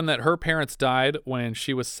tells them that her parents died when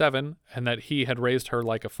she was 7 and that he had raised her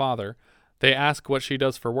like a father. They ask what she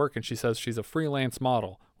does for work, and she says she's a freelance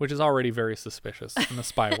model, which is already very suspicious in the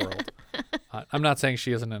spy world. I'm not saying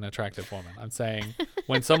she isn't an attractive woman. I'm saying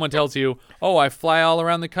when someone tells you, oh, I fly all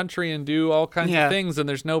around the country and do all kinds of things and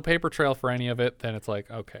there's no paper trail for any of it, then it's like,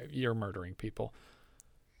 okay, you're murdering people.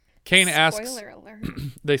 Kane asks... Spoiler alert.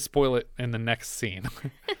 They spoil it in the next scene.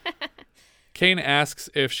 Kane asks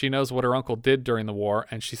if she knows what her uncle did during the war,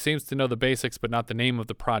 and she seems to know the basics but not the name of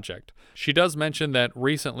the project. She does mention that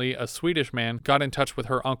recently a Swedish man got in touch with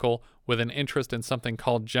her uncle with an interest in something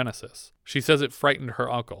called Genesis. She says it frightened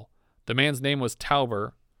her uncle. The man's name was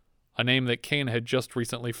Tauber, a name that Kane had just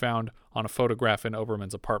recently found on a photograph in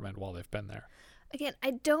Oberman's apartment while they've been there. Again,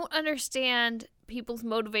 I don't understand people's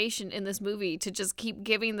motivation in this movie to just keep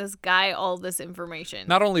giving this guy all this information.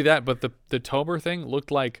 Not only that, but the Tauber thing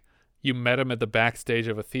looked like you met him at the backstage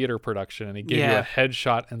of a theater production and he gave you a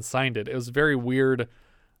headshot and signed it. It was a very weird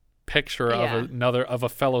picture of a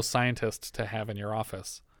fellow scientist to have in your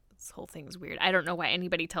office. This whole thing's weird. I don't know why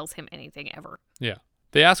anybody tells him anything ever. Yeah.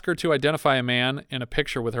 They ask her to identify a man in a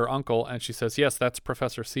picture with her uncle, and she says, yes, that's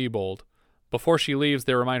Professor Siebold. Before she leaves,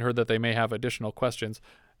 they remind her that they may have additional questions,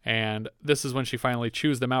 and this is when she finally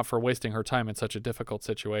chews them out for wasting her time in such a difficult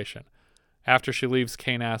situation. After she leaves,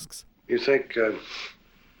 Kane asks, You think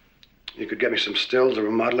you could get me some stills or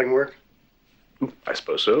remodeling work? I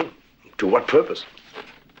suppose so. To what purpose?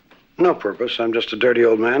 No purpose. I'm just a dirty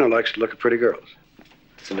old man who likes to look at pretty girls.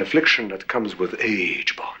 It's an affliction that comes with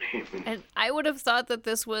age, Barney. And I would have thought that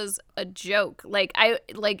this was a joke.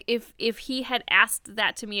 If he had asked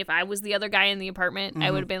that to me, if I was the other guy in the apartment,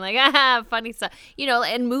 I would have been like, funny stuff,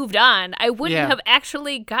 and moved on. I wouldn't have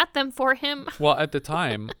actually got them for him. Well, at the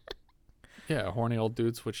time, horny old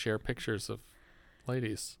dudes would share pictures of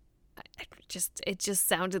ladies. It just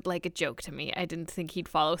sounded like a joke to me. I didn't think he'd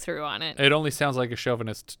follow through on it. It only sounds like a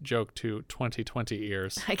chauvinist joke to 2020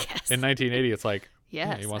 ears. I guess. In 1980, it's like,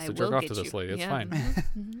 yes, he wants to jerk off to this lady. It's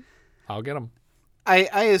fine. I'll get him.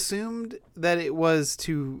 I assumed that it was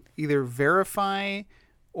to either verify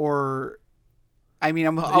or...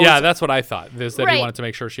 that's what I thought. Is that he wanted to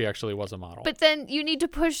make sure she actually was a model. But then you need to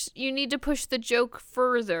push the joke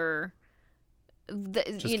further.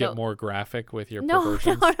 Get more graphic with your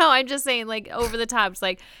perversions. No. I'm just saying, over the top.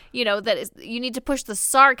 It's you need to push the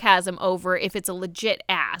sarcasm over if it's a legit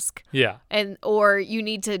ask. Yeah. Or you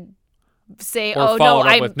need to say,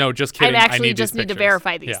 just kidding. I actually need just need to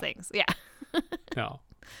verify these things. Yeah. No.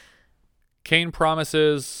 Kane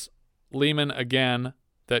promises Lehman again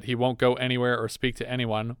that he won't go anywhere or speak to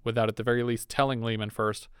anyone without at the very least telling Lehman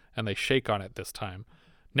first, and they shake on it this time.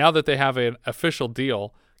 Now that they have an official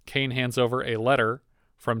deal, Kane hands over a letter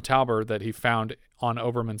from Tauber that he found on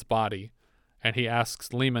Oberman's body, and he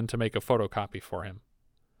asks Lehman to make a photocopy for him.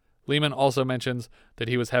 Lehman also mentions that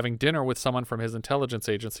he was having dinner with someone from his intelligence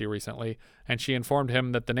agency recently, and she informed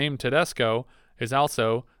him that the name Tedesco is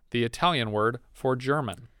also the Italian word for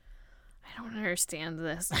German. I don't understand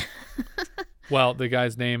this. Well, the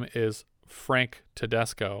guy's name is Frank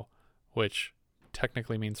Tedesco, which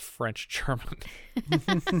technically means French German.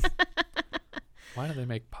 Why do they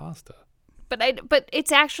make pasta? But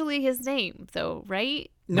it's actually his name, though,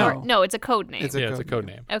 right? No, it's a code name. It's a code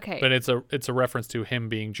name. Okay, but it's a reference to him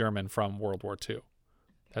being German from World War II.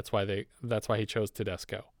 That's why he chose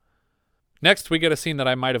Tedesco. Next, we get a scene that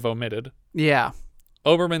I might have omitted. Yeah.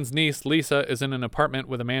 Oberman's niece Lisa is in an apartment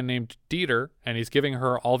with a man named Dieter, and he's giving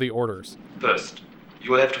her all the orders. First,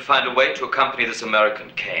 You will have to find a way to accompany this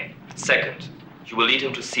American, Kane. Second, you will lead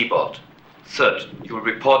him to Seabold. Third, you will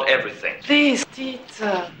report everything. Please,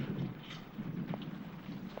 Dieter.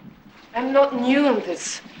 I'm not new in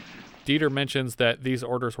this. Dieter mentions that these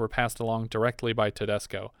orders were passed along directly by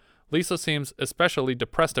Tedesco. Lisa seems especially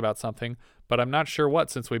depressed about something, but I'm not sure what,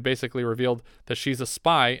 since we basically revealed that she's a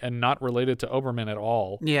spy and not related to Oberman at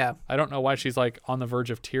all. Yeah. I don't know why she's like on the verge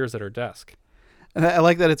of tears at her desk. And I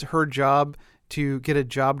like that it's her job to get a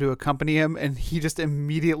job to accompany him, and he just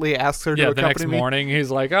immediately asks her to accompany me. Yeah, the next morning, he's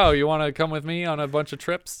like, oh, you want to come with me on a bunch of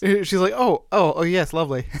trips? She's like, oh, yes,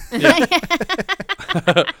 lovely.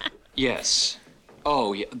 Yes.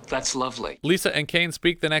 Oh, yeah, that's lovely. Lisa and Kane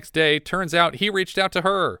speak the next day. Turns out he reached out to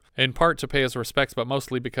her, in part to pay his respects, but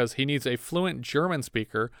mostly because he needs a fluent German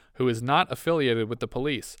speaker who is not affiliated with the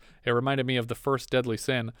police. It reminded me of the first Deadly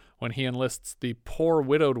Sin, when he enlists the poor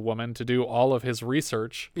widowed woman to do all of his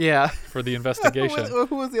research for the investigation.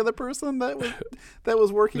 Who was the other person that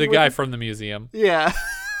was working the with guy him? from the museum. Yeah.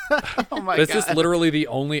 Oh, my God. Is this literally the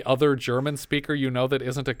only other German speaker you know that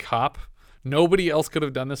isn't a cop? Nobody else could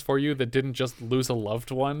have done this for you that didn't just lose a loved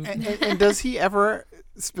one. And does he ever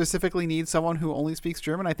specifically need someone who only speaks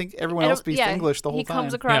German? I think everyone else speaks English the whole time. He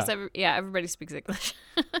comes across, everybody speaks English.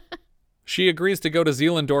 She agrees to go to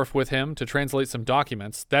Zehlendorf with him to translate some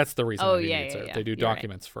documents. That's the reason that he needs her. They do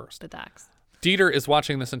documents first. The docs. Dieter is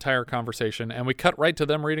watching this entire conversation, and we cut right to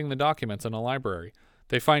them reading the documents in a library.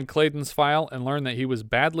 They find Claydon's file and learn that he was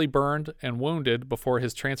badly burned and wounded before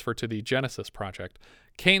his transfer to the Genesis project.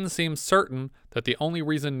 Kane seems certain that the only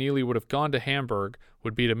reason Neely would have gone to Hamburg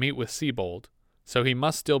would be to meet with Seabold, so he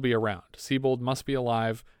must still be around. Seabold must be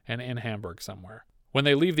alive and in Hamburg somewhere. When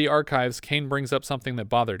they leave the archives, Kane brings up something that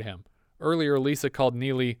bothered him. Earlier, Lisa called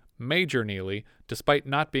Neely Major Neely, despite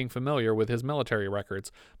not being familiar with his military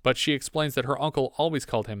records, but she explains that her uncle always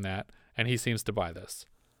called him that, and he seems to buy this.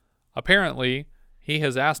 Apparently, he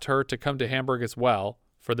has asked her to come to Hamburg as well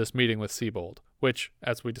for this meeting with Seabold, which,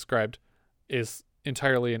 as we described, is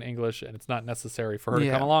entirely in English, and it's not necessary for her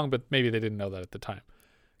to come along, but maybe they didn't know that at the time.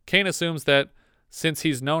 Kane assumes that since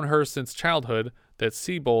he's known her since childhood, that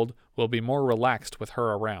Seabold will be more relaxed with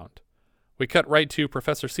her around. We cut right to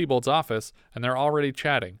Professor Seabold's office, and they're already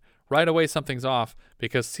chatting. Right away, something's off,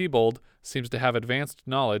 because Seabold seems to have advanced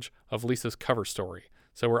knowledge of Lisa's cover story.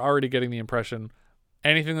 So we're already getting the impression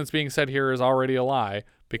anything that's being said here is already a lie,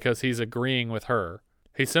 because he's agreeing with her.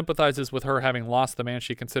 He sympathizes with her having lost the man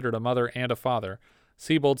she considered a mother and a father.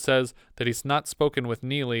 Seabold says that he's not spoken with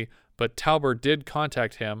Neely, but Tauber did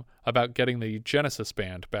contact him about getting the Genesis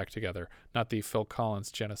band back together. Not the Phil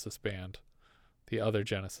Collins Genesis band. The other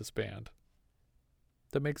Genesis band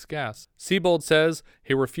that makes gas. Seabold says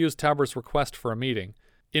he refused Tauber's request for a meeting.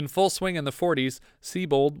 In full swing in the 40s,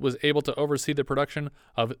 Seabold was able to oversee the production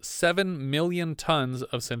of 7 million tons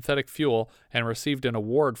of synthetic fuel and received an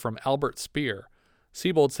award from Albert Speer.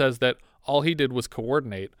 Seabold says that all he did was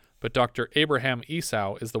coordinate, but Dr. Abraham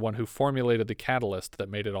Esau is the one who formulated the catalyst that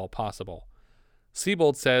made it all possible.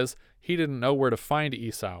 Seabold says he didn't know where to find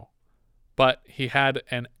Esau, but he had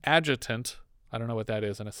an adjutant, I don't know what that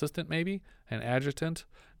is, an assistant maybe? An adjutant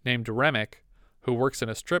named Remick, who works in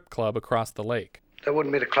a strip club across the lake. That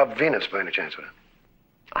wouldn't be the Club Venus by any chance, would it?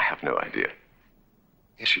 I have no idea.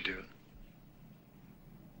 Yes, you do.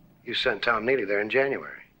 You sent Tom Neely there in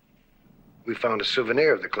January. We found a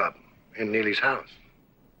souvenir of the club in Neely's house.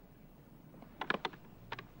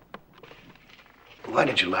 Why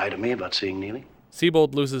did you lie to me about seeing Neely?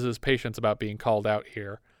 Seabold loses his patience about being called out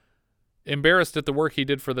here. Embarrassed at the work he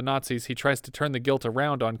did for the Nazis, he tries to turn the guilt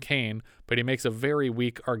around on Kane, but he makes a very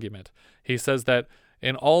weak argument. He says that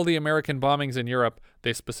in all the American bombings in Europe,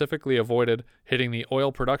 they specifically avoided hitting the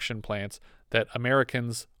oil production plants that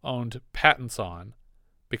Americans owned patents on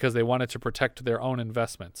because they wanted to protect their own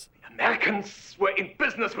investments. The Americans were in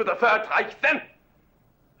business with the Third Reich then,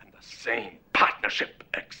 and the same partnership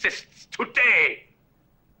exists today.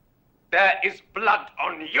 There is blood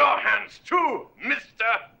on your hands too, mister.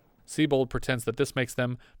 Seabold pretends that this makes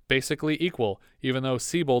them basically equal, even though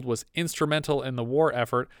Seabold was instrumental in the war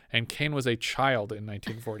effort and Kane was a child in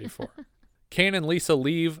 1944. Kane and Lisa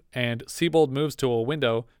leave, and Seabold moves to a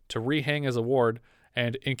window to rehang his award,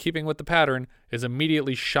 and in keeping with the pattern, is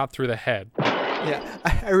immediately shot through the head. Yeah,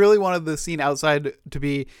 I really wanted the scene outside to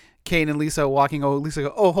be Kane and Lisa walking. Oh, Lisa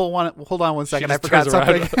go, oh, hold on one second, I forgot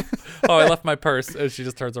something. Oh, I left my purse. And she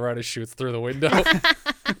just turns around and shoots through the window.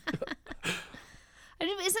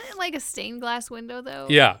 Isn't it like a stained glass window, though?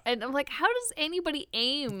 Yeah. And I'm like, how does anybody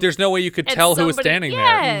aim? There's no way you could tell who was standing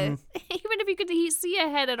there. Even if you could see a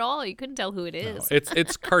head at all, you couldn't tell who it is. No,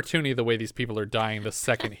 it's cartoony the way these people are dying the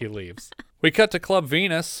second he leaves. We cut to Club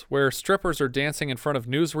Venus, where strippers are dancing in front of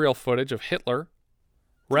newsreel footage of Hitler.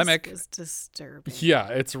 Remick. This was disturbing. Yeah,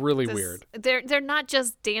 it's really weird. They're not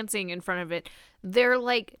just dancing in front of it. They're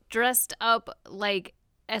like dressed up like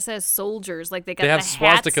SS soldiers. Like they got They have the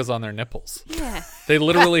hats. swastikas on their nipples. Yeah. They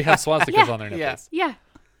literally have swastikas on their nipples. Yeah.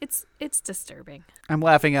 It's disturbing. I'm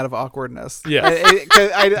laughing out of awkwardness. Yeah.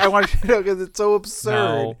 I want you to know because it's so absurd.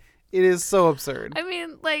 No. It is so absurd. I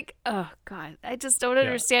mean, like, oh God, I just don't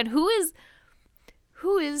understand who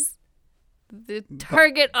is the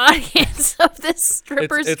target audience of this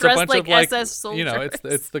strippers It's dressed a bunch like of SS soldiers. You know,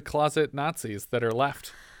 it's the closet Nazis that are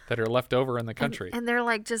left over in the country. And they're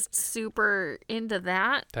like just super into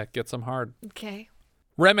that. That gets them hard. Okay.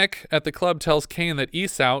 Remick at the club tells Kane that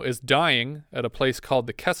Esau is dying at a place called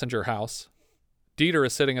the Kessinger House. Dieter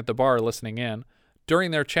is sitting at the bar listening in.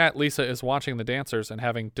 During their chat, Lisa is watching the dancers and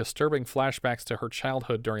having disturbing flashbacks to her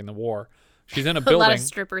childhood during the war. She's in a building. A lot of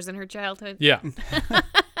strippers in her childhood. Yeah.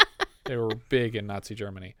 They were big in Nazi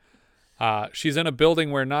Germany. She's in a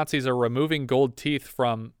building where Nazis are removing gold teeth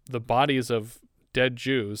from the bodies of dead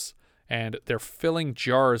Jews, and they're filling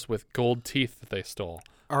jars with gold teeth that they stole.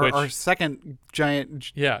 Our second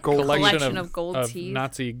giant gold collection of gold teeth.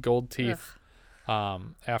 Nazi gold teeth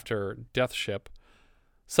after Death Ship.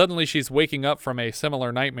 Suddenly she's waking up from a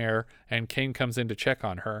similar nightmare, and Kane comes in to check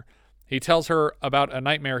on her. He tells her about a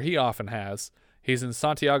nightmare he often has. He's in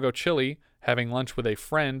Santiago, Chile, having lunch with a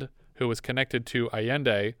friend who was connected to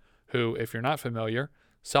Allende, who, if you're not familiar,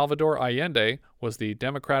 Salvador Allende was the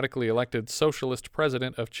democratically elected socialist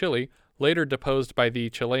president of Chile, later deposed by the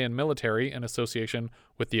Chilean military in association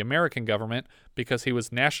with the American government because he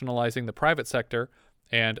was nationalizing the private sector,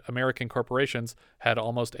 and American corporations had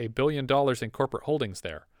almost $1 billion in corporate holdings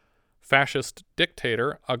there. Fascist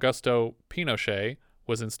dictator Augusto Pinochet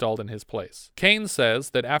was installed in his place. Kane says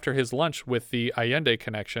that after his lunch with the Allende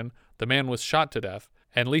connection, the man was shot to death,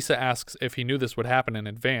 and Lisa asks if he knew this would happen in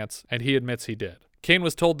advance, and he admits he did. Kane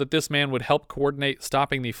was told that this man would help coordinate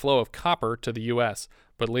stopping the flow of copper to the U.S.,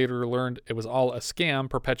 but later learned it was all a scam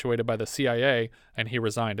perpetuated by the CIA, and he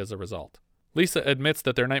resigned as a result. Lisa admits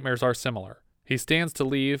that their nightmares are similar. He stands to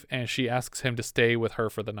leave, and she asks him to stay with her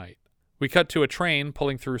for the night. We cut to a train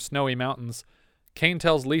pulling through snowy mountains. Kane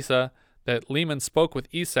tells Lisa that Lehman spoke with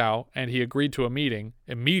Esau, and he agreed to a meeting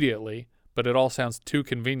immediately, but it all sounds too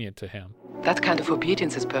convenient to him. That kind of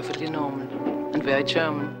obedience is perfectly normal and very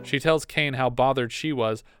German. She tells Kane how bothered she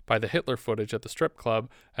was by the Hitler footage at the strip club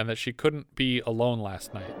and that she couldn't be alone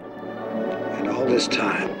last night. And all this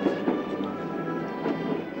time,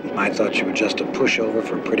 I thought you were just a pushover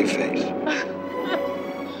for a pretty face.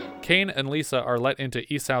 Kane and Lisa are let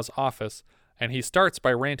into Esau's office, and he starts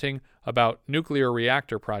by ranting about nuclear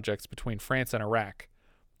reactor projects between France and Iraq.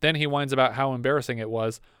 Then he whines about how embarrassing it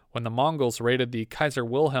was when the Mongols raided the Kaiser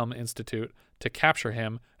Wilhelm Institute to capture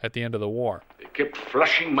him at the end of the war. They kept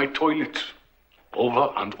flushing my toilet over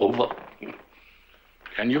and over.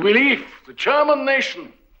 Can you believe the German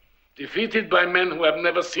nation defeated by men who have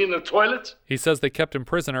never seen a toilet? He says they kept him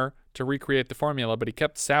prisoner to recreate the formula, but he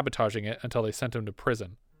kept sabotaging it until they sent him to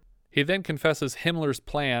prison. He then confesses Himmler's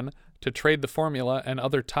plan to trade the formula and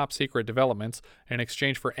other top-secret developments in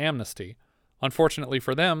exchange for amnesty. Unfortunately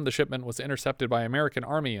for them, the shipment was intercepted by American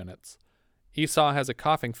Army units. Esau has a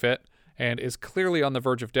coughing fit and is clearly on the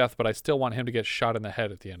verge of death, but I still want him to get shot in the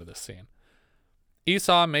head at the end of this scene.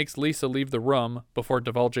 Esau makes Lisa leave the room before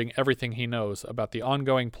divulging everything he knows about the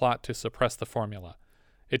ongoing plot to suppress the formula.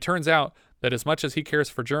 It turns out that as much as he cares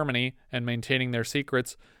for Germany and maintaining their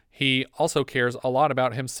secrets, he also cares a lot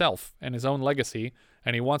about himself and his own legacy,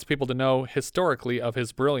 and he wants people to know historically of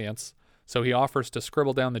his brilliance, so he offers to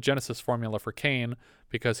scribble down the Genesis formula for Kane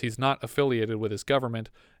because he's not affiliated with his government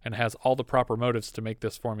and has all the proper motives to make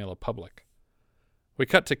this formula public. We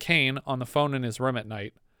cut to Kane on the phone in his room at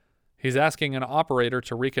night. He's asking an operator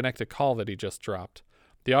to reconnect a call that he just dropped.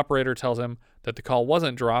 The operator tells him that the call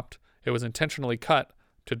wasn't dropped, it was intentionally cut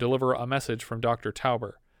to deliver a message from Dr.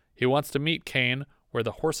 Tauber. He wants to meet Kane where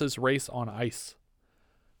the horses race on ice.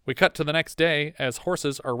 We cut to the next day as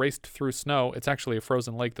horses are raced through snow. It's actually a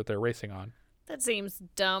frozen lake that they're racing on. That seems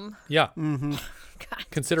dumb. Yeah. Mm-hmm.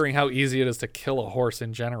 Considering how easy it is to kill a horse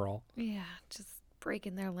in general. Yeah, just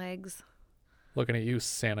breaking their legs. Looking at you,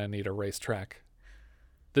 Santa Anita Racetrack.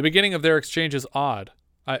 The beginning of their exchange is odd.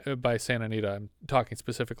 By Santa Anita, I'm talking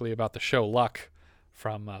specifically about the show Luck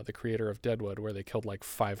from the creator of Deadwood, where they killed like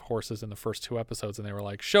 5 horses in the first 2 episodes, and they were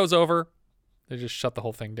like, show's over. They just shut the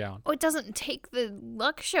whole thing down. Oh, it doesn't take the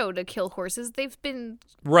Luck show to kill horses. They've been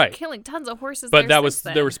killing tons of horses. But there that was since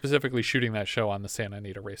they then. were specifically shooting that show on the Santa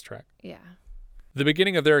Anita Racetrack. Yeah. The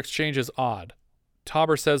beginning of their exchange is odd.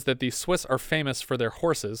 Tauber says that the Swiss are famous for their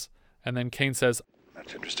horses, And then Kane says,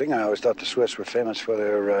 That's interesting. I always thought the Swiss were famous for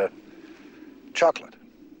their chocolate.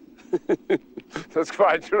 That's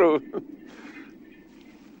quite true.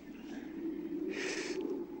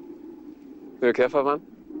 You okay for one?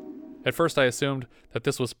 At first, I assumed that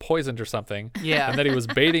this was poisoned or something. Yeah. And that he was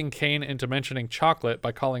baiting Kane into mentioning chocolate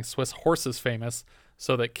by calling Swiss horses famous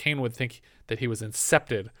so that Kane would think that he was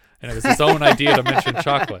incepted and it was his own idea to mention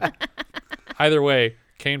chocolate. Either way,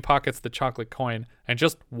 Kane pockets the chocolate coin and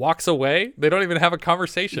just walks away. They don't even have a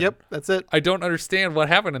conversation. Yep, that's it. I don't understand what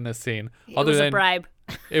happened in this scene. It was a bribe.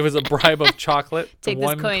 It was a bribe of chocolate to Take this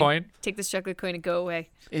one coin. Take this chocolate coin and go away.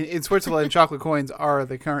 In Switzerland, chocolate coins are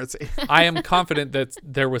the currency. I am confident that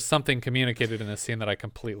there was something communicated in this scene that I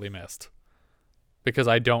completely missed, because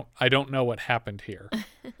I don't know what happened here.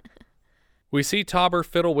 We see Tauber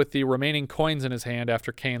fiddle with the remaining coins in his hand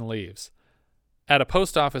after Kane leaves. At a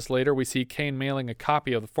post office later, we see Kane mailing a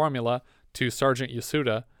copy of the formula to Sergeant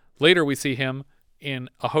Yasuda. Later, we see him in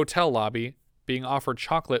a hotel lobby being offered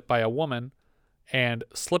chocolate by a woman and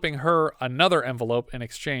slipping her another envelope in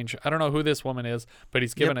exchange. I don't know who this woman is, but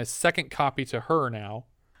he's given a second copy to her now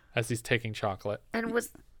as he's taking chocolate. And was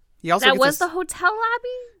He also that gets was a the hotel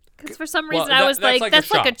lobby? Because for some reason Well, I was that's like, like a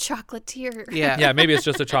that's like a shop. chocolatier. Yeah, maybe it's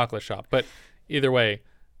just a chocolate shop. But either way,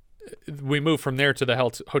 we move from there to the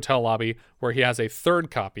hotel lobby where he has a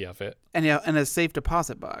third copy of it. And a safe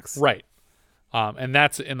deposit box. Right. And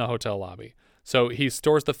that's in the hotel lobby. So he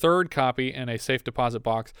stores the third copy in a safe deposit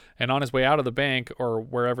box, and on his way out of the bank or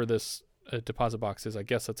wherever this deposit box is, I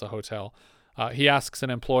guess it's a hotel, he asks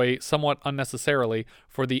an employee somewhat unnecessarily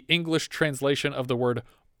for the English translation of the word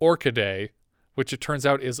orchidee, which it turns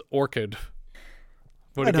out is orchid.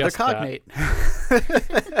 Another cognate.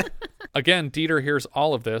 Again, Dieter hears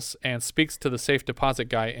all of this and speaks to the safe deposit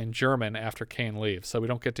guy in German after Kane leaves, so we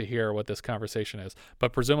don't get to hear what this conversation is.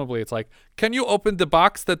 But presumably it's like, can you open the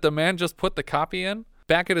box that the man just put the copy in?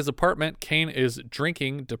 Back at his apartment, Kane is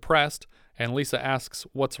drinking, depressed, and Lisa asks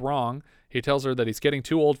what's wrong. He tells her that he's getting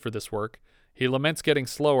too old for this work. He laments getting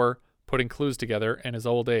slower, putting clues together, in his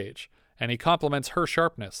old age. And he compliments her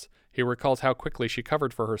sharpness. He recalls how quickly she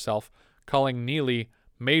covered for herself, calling Neely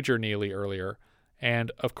Major Neely earlier.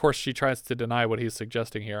 And, of course, she tries to deny what he's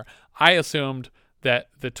suggesting here. I assumed that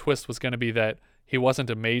the twist was going to be that he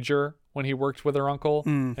wasn't a major when he worked with her uncle,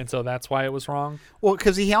 and so that's why it was wrong. Well,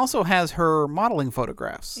 because he also has her modeling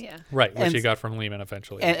photographs. Yeah. Right, which he got from Lehman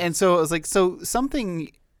eventually. And so it was like, so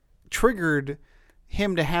something triggered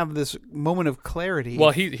him to have this moment of clarity.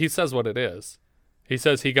 Well, he says what it is. He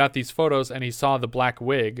says he got these photos and he saw the black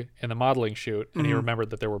wig in the modeling shoot, and he remembered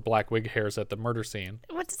that there were black wig hairs at the murder scene.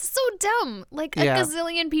 What's so dumb? Like a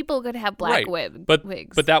gazillion people could have black wigs.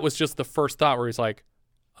 But that was just the first thought where he's like,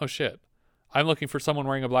 oh shit, I'm looking for someone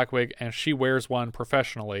wearing a black wig and she wears one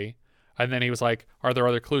professionally. And then he was like, are there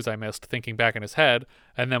other clues I missed? Thinking back in his head.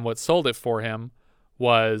 And then what sold it for him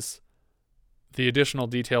was the additional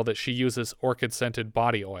detail that she uses orchid-scented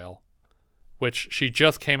body oil, which she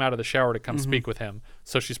just came out of the shower to come speak with him.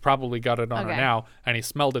 So she's probably got it on her now, and he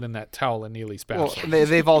smelled it in that towel in Neely's bathroom. Well,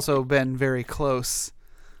 they've also been very close.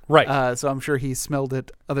 Right. So I'm sure he smelled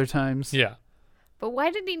it other times. Yeah. But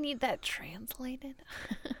why did he need that translated?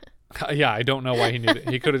 Yeah, I don't know why he needed it.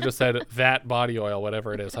 He could have just said that body oil,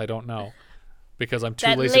 whatever it is. I don't know. Because I'm too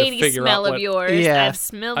that lazy lady to figure smell out what... of yours. Yeah. I've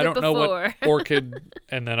smelled I it don't before. know what orchid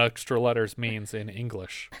and then extra letters means in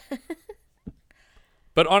English.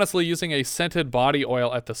 But honestly, using a scented body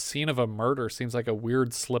oil at the scene of a murder seems like a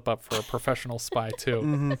weird slip up for a professional spy,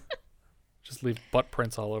 too. Just leave butt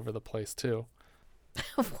prints all over the place, too.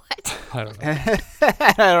 What? I don't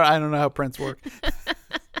know. I don't know how prints work.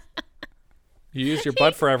 You use your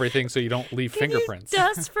butt for everything so you don't leave fingerprints.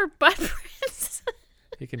 Dust for butt prints.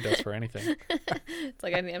 You can dust for anything. It's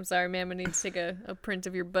like, I'm sorry, ma'am. I need to take a print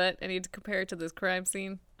of your butt. I need to compare it to this crime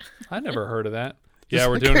scene. I never heard of that. Yeah,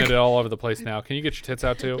 we're doing it all over the place now. Can you get your tits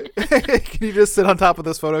out, too? Can you just sit on top of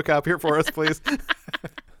this photocopier for us, please?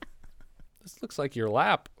 This looks like your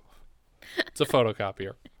lap. It's a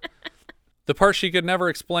photocopier. The part she could never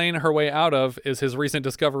explain her way out of is his recent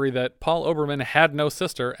discovery that Paul Oberman had no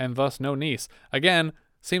sister and thus no niece. Again,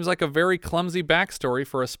 seems like a very clumsy backstory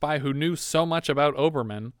for a spy who knew so much about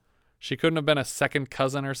Oberman. She couldn't have been a second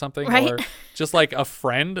cousin or something, right? Or just like a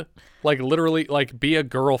friend, like literally like be a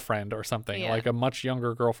girlfriend or something, like a much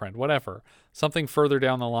younger girlfriend, whatever, something further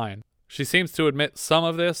down the line. She seems to admit some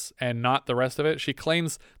of this and not the rest of it. She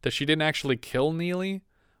claims that she didn't actually kill Neely,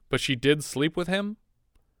 but she did sleep with him.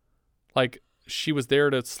 Like she was there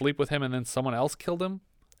to sleep with him and then someone else killed him.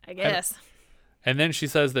 I guess. And then she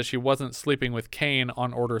says that she wasn't sleeping with Kane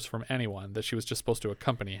on orders from anyone, that she was just supposed to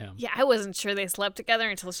accompany him. Yeah, I wasn't sure they slept together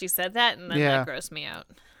until she said that, and then that grossed me out.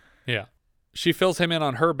 Yeah. She fills him in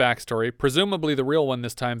on her backstory, presumably the real one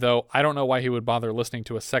this time, though I don't know why he would bother listening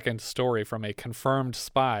to a second story from a confirmed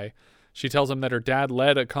spy. She tells him that her dad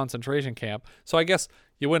led a concentration camp, so I guess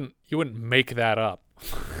you wouldn't make that up.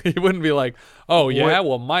 You wouldn't be like, oh yeah,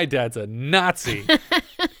 well my dad's a Nazi,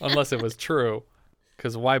 unless it was true,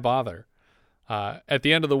 because why bother? At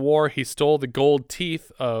the end of the war, he stole the gold teeth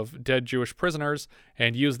of dead Jewish prisoners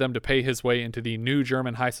and used them to pay his way into the new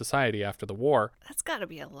German high society after the war. That's got to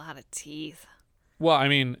be a lot of teeth. Well, I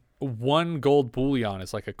mean, one gold bullion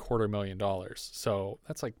is like $250,000. So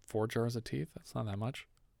that's like 4 jars of teeth. That's not that much.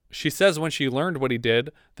 She says when she learned what he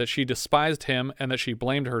did, that she despised him and that she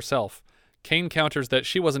blamed herself. Kane counters that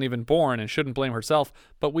she wasn't even born and shouldn't blame herself,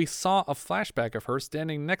 but we saw a flashback of her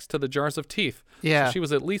standing next to the jars of teeth. Yeah. So she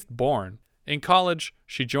was at least born. In college,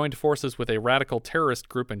 she joined forces with a radical terrorist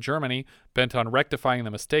group in Germany bent on rectifying the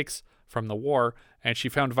mistakes from the war, and she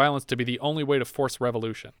found violence to be the only way to force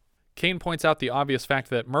revolution. Kane points out the obvious fact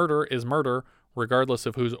that murder is murder, regardless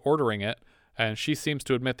of who's ordering it, and she seems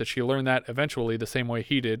to admit that she learned that eventually the same way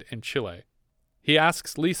he did in Chile. He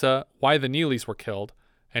asks Lisa why the Neelys were killed,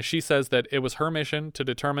 and she says that it was her mission to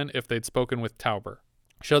determine if they'd spoken with Tauber.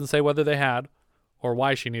 She doesn't say whether they had, or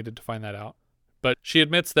why she needed to find that out. But she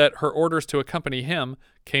admits that her orders to accompany him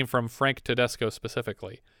came from Frank Tedesco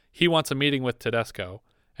specifically. He wants a meeting with Tedesco,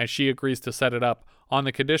 and she agrees to set it up on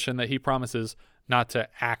the condition that he promises not to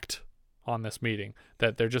act on this meeting,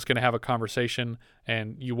 that they're just going to have a conversation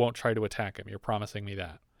and you won't try to attack him. You're promising me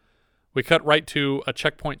that. We cut right to a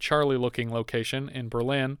Checkpoint Charlie looking location in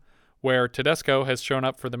Berlin where Tedesco has shown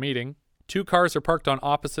up for the meeting. 2 cars are parked on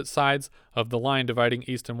opposite sides of the line dividing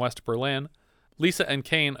East and West Berlin. Lisa and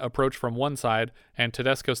Kane approach from one side, and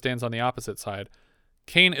Tedesco stands on the opposite side.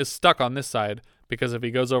 Kane is stuck on this side because if he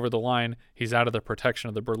goes over the line, he's out of the protection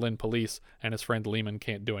of the Berlin police, and his friend Lehman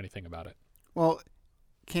can't do anything about it. Well,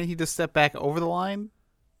 can't he just step back over the line?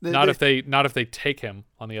 Not if they take him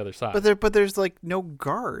on the other side. But there's like no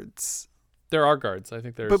guards. There are guards. I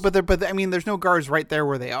think there's. But I mean, there's no guards right there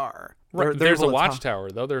where they are. Right. There's a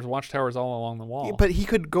watchtower though. There's watchtowers all along the wall. Yeah, but he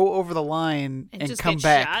could go over the line and just come get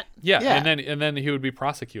back. shot? Yeah, and then he would be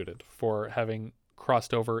prosecuted for having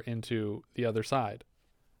crossed over into the other side.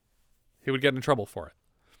 He would get in trouble for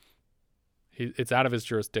it. It's out of his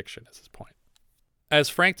jurisdiction, is his point. As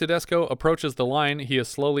Frank Tedesco approaches the line, he is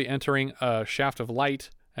slowly entering a shaft of light,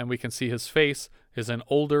 and we can see his face is an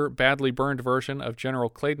older, badly burned version of General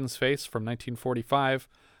Clayton's face from 1945,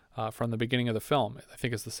 from the beginning of the film. I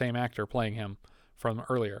think it's the same actor playing him from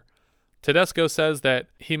earlier. Tedesco says that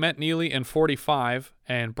he met Neely in 45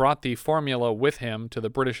 and brought the formula with him to the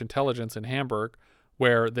British intelligence in Hamburg,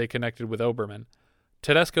 where they connected with Oberman.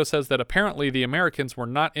 Tedesco says that apparently the Americans were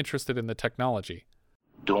not interested in the technology.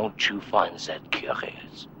 Don't you find that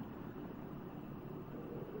curious?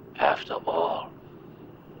 After all,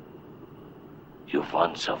 you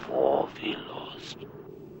once of war we lost.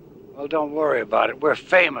 Well, don't worry about it. We're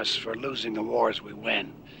famous for losing the wars we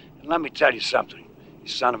win. And let me tell you something, you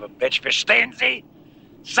son of a bitch, Verstehen,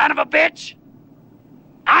 son of a bitch!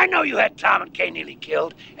 I know you had Tom and Kay Neely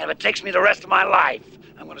killed, and if it takes me the rest of my life,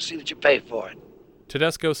 I'm going to see that you pay for it.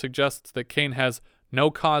 Tedesco suggests that Kane has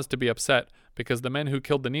no cause to be upset because the men who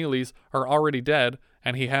killed the Neelys are already dead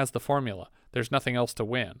and he has the formula. There's nothing else to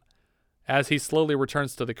win. As he slowly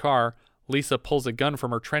returns to the car, Lisa pulls a gun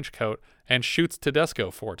from her trench coat and shoots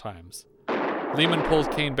Tedesco 4 times. Lehman pulls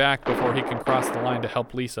Kane back before he can cross the line to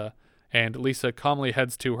help Lisa, and Lisa calmly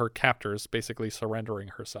heads to her captors, basically surrendering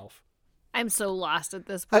herself. I'm so lost at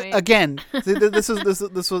this point. Again, this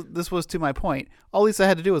was to my point. All Lisa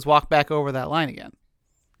had to do was walk back over that line again,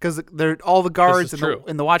 because all the guards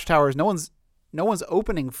in the watchtowers. No one's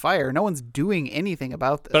opening fire. No one's doing anything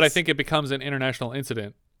about this. But I think it becomes an international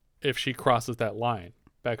incident if she crosses that line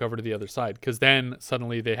back over to the other side, because then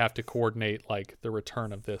suddenly they have to coordinate like the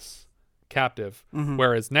return of this captive. Mm-hmm.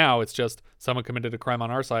 Whereas now it's just someone committed a crime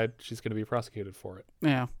on our side. She's going to be prosecuted for it.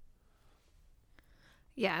 Yeah.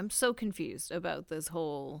 Yeah, I'm so confused about this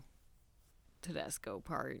whole Tedesco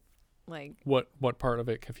part. Like, what part of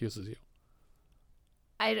it confuses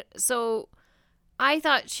you? So I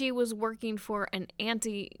thought she was working for an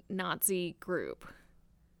anti-Nazi group.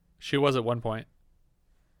 She was at one point.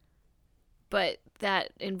 But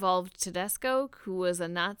that involved Tedesco, who was a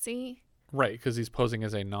Nazi? Right, because he's posing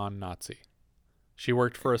as a non-Nazi. She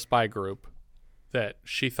worked for a spy group that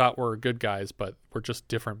she thought were good guys, but were just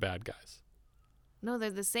different bad guys. No,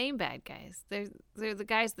 they're the same bad guys. They're the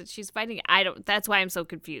guys that she's fighting. That's why I'm so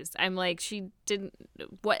confused. I'm like, she didn't.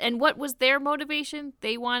 What was their motivation?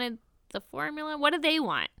 They wanted the formula. What do they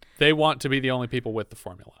want? They want to be the only people with the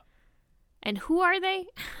formula. And who are they?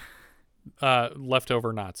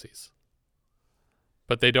 leftover Nazis.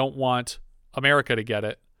 But they don't want America to get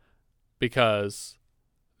it because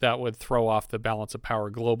that would throw off the balance of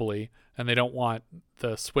power globally, and they don't want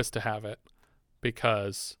the Swiss to have it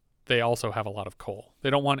because they also have a lot of coal. They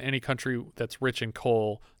don't want any country that's rich in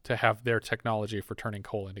coal to have their technology for turning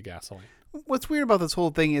coal into gasoline. What's weird about this whole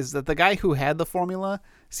thing is that the guy who had the formula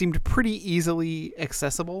seemed pretty easily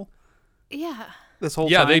accessible. Yeah. This whole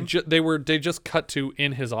time. They just cut to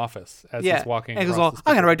in his office as he's walking. And he goes, well,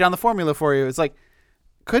 I'm gonna write down the formula for you. It's like,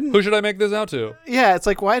 who should I make this out to? Yeah, it's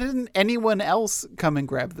like, why didn't anyone else come and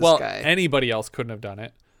grab this guy? Well, anybody else couldn't have done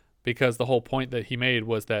it because the whole point that he made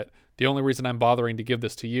was that the only reason I'm bothering to give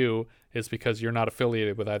this to you is because you're not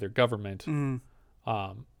affiliated with either government. Mm.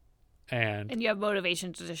 And you have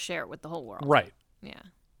motivation to just share it with the whole world. Right. Yeah.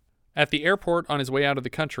 At the airport on his way out of the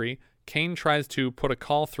country, Kane tries to put a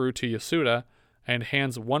call through to Yasuda and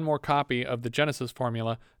hands one more copy of the Genesis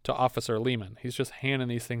formula to Officer Lehman. He's just handing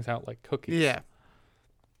these things out like cookies. Yeah.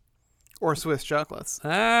 Or Swiss chocolates.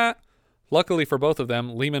 Luckily for both of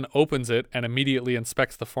them, Lehman opens it and immediately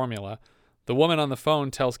inspects the formula. The woman on the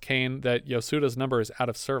phone tells Kane that Yasuda's number is out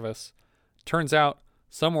of service. Turns out,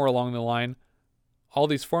 somewhere along the line, all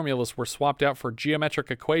these formulas were swapped out for geometric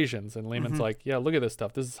equations, and Lehman's like, "Yeah, look at this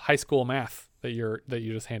stuff. This is high school math that you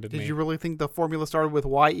just handed me." Did you really think the formula started with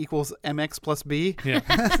y equals mx plus b? Yeah.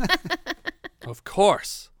 Of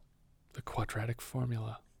course. The quadratic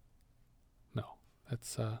formula. No,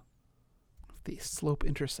 that's the slope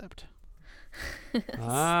intercept.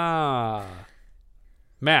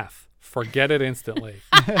 Math. Forget it instantly.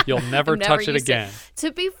 You'll never touch it again.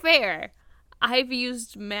 To be fair, I've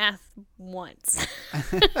used math once.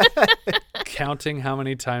 Counting how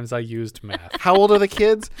many times I used math. How old are the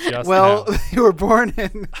kids? Just well, now. they were born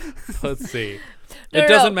in... Let's see. It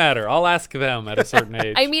doesn't matter. I'll ask them at a certain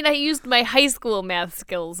age. I mean, I used my high school math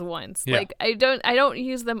skills once. Yeah. Like I don't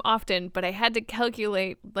use them often, but I had to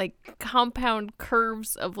calculate like compound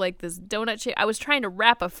curves of like this donut shape. I was trying to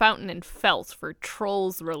wrap a fountain in felt for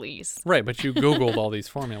Trolls release. Right, but you Googled all these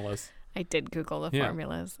formulas. I did Google the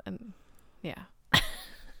formulas, and yeah.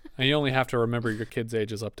 And you only have to remember your kids'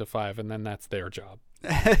 ages up to 5, and then that's their job.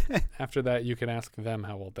 After that, you can ask them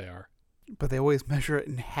how old they are. But they always measure it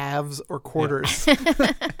in halves or quarters.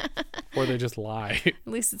 Yeah. Or they just lie. At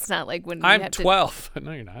least it's not like when you I'm have 12.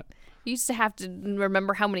 No, you're not. You used to have to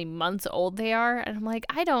remember how many months old they are, and I'm like,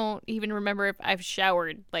 I don't even remember if I've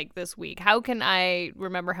showered like this week. How can I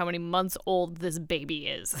remember how many months old this baby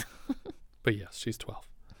is? But yes, she's 12.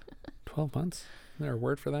 12 months? Is there a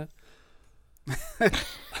word for that?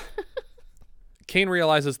 Kane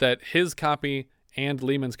realizes that his copy and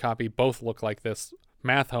Lehman's copy both look like this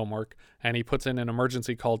math homework, and he puts in an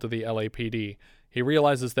emergency call to the LAPD. He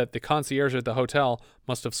realizes that the concierge at the hotel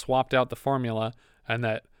must have swapped out the formula and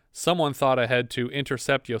that someone thought ahead to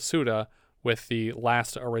intercept Yasuda with the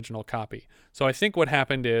last original copy. So I think what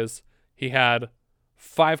happened is he had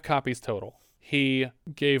 5 copies total. He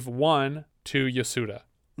gave one to Yasuda.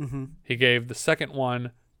 Mm-hmm. He gave the second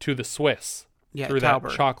one to the Swiss through Tauber.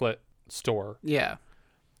 that chocolate store. Yeah.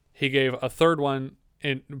 He gave a third one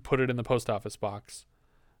and put it in the post office box.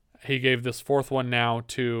 He gave this fourth one now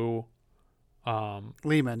to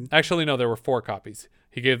Lehman. Actually, no, there were 4 copies.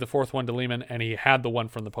 He gave the fourth one to Lehman, and he had the one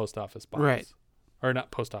from the post office box. Right. Or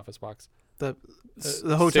not post office box. The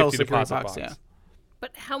hotel safety security deposit box, yeah.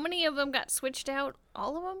 But how many of them got switched out?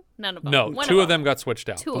 All of them? None of them. No, One 2 of of them got switched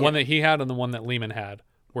out. Two The of one them. that he had and the one that Lehman had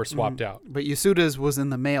were swapped out. But Yasuda's was in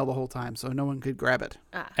the mail the whole time, so no one could grab it.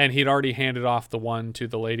 And he'd already handed off the one to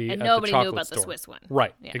the lady And at nobody the knew chocolate about store. the Swiss one.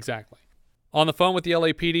 Right, Yeah. exactly. On the phone with the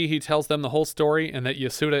LAPD, he tells them the whole story and that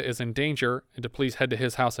Yasuda is in danger and to please head to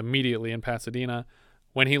his house immediately in Pasadena.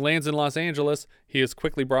 When he lands in Los Angeles, he is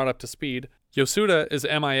quickly brought up to speed. Yasuda is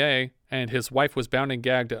MIA, and his wife was bound and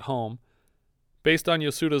gagged at home. Based on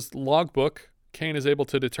Yasuda's logbook, Kane is able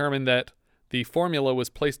to determine that the formula was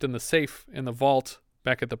placed in the safe in the vault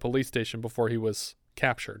back at the police station before he was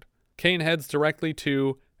captured. Kane heads directly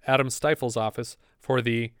to Adam Stifel's office for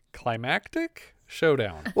the climactic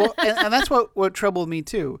showdown. Well, and that's what troubled me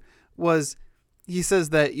too, was he says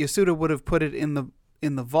that Yasuda would have put it in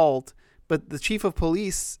the vault, but the chief of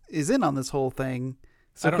police is in on this whole thing.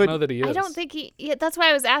 So I don't know that he is. I don't think he. Yeah, that's why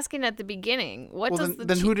I was asking at the beginning. What does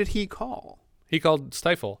then who did he call? He called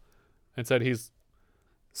Stifel and said he's.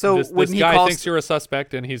 So this wouldn't he guy call thinks you're a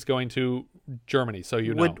suspect and he's going to Germany, so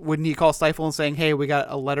you know. Wouldn't he call Stifel and saying, "Hey, we got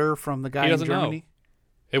a letter from the guy He doesn't in Germany"? know.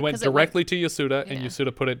 It went 'Cause it directly to Yasuda, and yeah.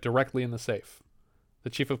 Yasuda put it directly in the safe. The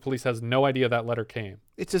chief of police has no idea that letter came.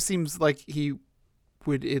 It just seems like he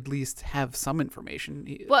would at least have some information.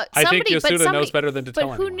 Well, I think somebody, Yasuda but somebody, knows better than to but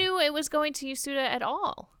tell who anyone. knew it was going to Yasuda at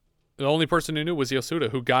all? The only person who knew was Yasuda,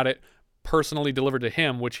 who got it personally delivered to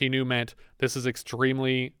him, which he knew meant this is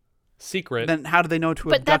extremely secret. Then how do they know to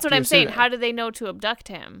But abduct that's what I'm saying. Yasuda? How do they know to abduct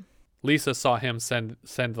him? Lisa saw him send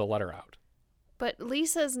the letter out. But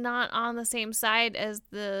Lisa's not on the same side as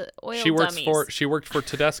the oil She dummies. worked for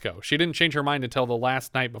Tedesco. She didn't change her mind until the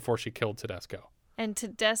last night before she killed Tedesco. And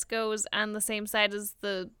Tedesco's on the same side as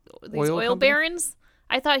these Oil oil company? barons?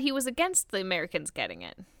 I thought he was against the Americans getting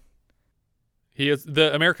it.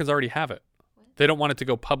 The Americans already have it. They don't want it to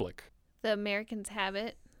go public. The Americans have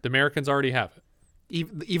it. The Americans already have it.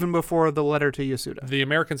 Even before the letter to Yasuda. The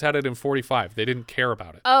Americans had it in 45. They didn't care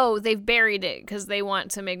about it. Oh, they've buried it because they want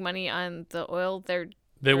to make money on the oil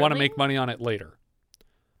They want to make money on it later.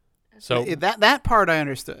 So that part I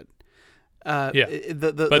understood. but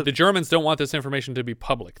the Germans don't want this information to be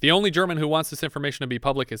public. The only German who wants this information to be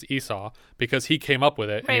public is Esau because he came up with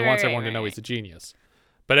it and he wants everyone to know he's a genius.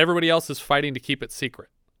 But everybody else is fighting to keep it secret.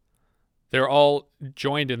 They're all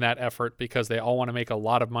joined in that effort because they all want to make a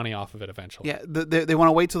lot of money off of it eventually. Yeah, they want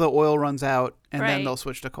to wait till the oil runs out and then Right. they'll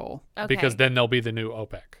switch to coal. Okay. Because then they'll be the new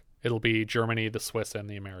OPEC. It'll be Germany, the Swiss, and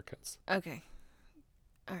the Americans. Okay.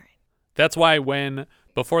 All right. That's why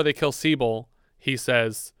before they kill Siebel, he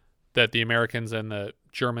says that the Americans and the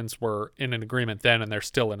Germans were in an agreement then, and they're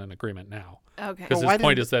still in an agreement now. Okay. Because his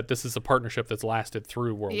point is that this is a partnership that's lasted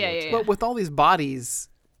through World War II. But with all these bodies,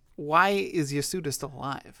 why is Yasuda still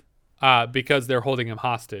alive? Because they're holding him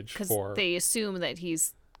hostage Because for. they assume that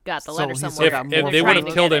he's got the So letter he's somewhere. got If more they would have trying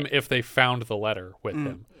to killed get him if they found the letter with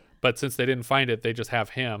him. But since they didn't find it, they just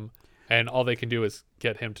have him, and all they can do is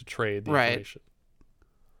get him to trade the information.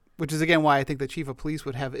 Which is, again, why I think the chief of police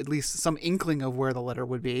would have at least some inkling of where the letter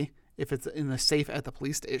would be if it's in the safe at the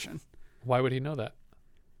police station. Why would he know that?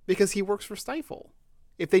 Because he works for Stifel.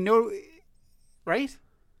 If they know, right?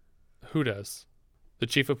 Who does? The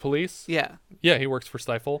chief of police? Yeah. Yeah, he works for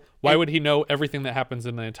Stifel. Why would he know everything that happens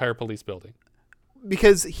in the entire police building?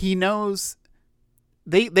 Because he knows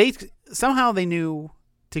they somehow they knew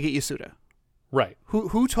to get Yasuda. Right.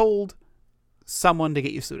 Who told someone to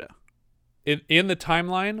get Yasuda? In the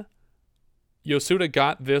timeline, Yasuda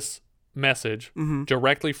got this message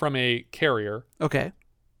directly from a carrier. Okay.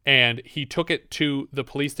 And he took it to the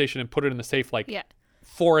police station and put it in the safe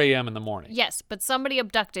 4 a.m. in the morning. Yes, but somebody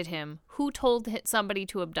abducted him. Who told somebody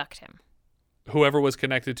to abduct him? Whoever was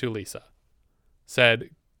connected to Lisa said,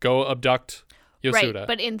 go abduct Yasuda. Right,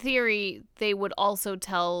 but in theory, they would also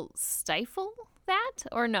tell Stifel that,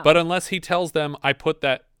 or no? But unless he tells them, I put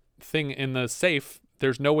that thing in the safe,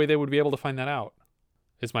 there's no way they would be able to find that out,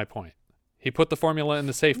 is my point. He put the formula in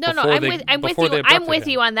the safe No, before I'm they with, I'm with before you. they I'm abducted with him.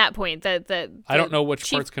 you on that point. I don't know which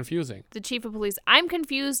part's confusing. The chief of police. I'm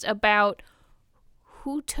confused about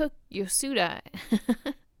who took Yasuda.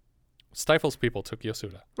 Stifel's people took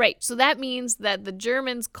Yasuda. Right. So that means that the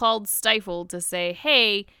Germans called Stifel to say,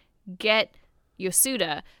 "Hey, get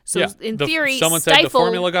Yasuda." So in theory, someone said the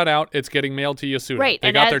formula got out. It's getting mailed to Yasuda. Right.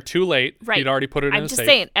 They got there too late. Right. He'd already put it in I'm the just safe.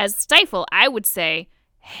 saying, as Stifel, I would say,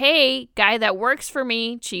 "Hey, guy that works for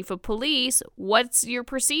me, chief of police, what's your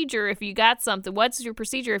procedure if you got something? What's your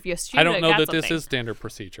procedure if Yasuda I don't know got that something?" this is standard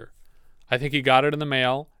procedure. I think he got it in the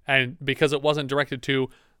mail, and because it wasn't directed to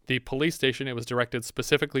the police station, it was directed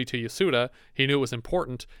specifically to Yasuda. He knew it was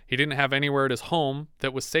important. He didn't have anywhere at his home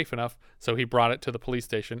that was safe enough, so he brought it to the police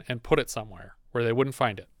station and put it somewhere where they wouldn't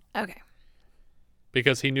find it. Okay.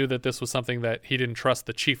 Because he knew that this was something that he didn't trust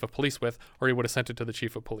the chief of police with, or he would have sent it to the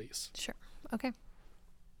chief of police. Sure. Okay.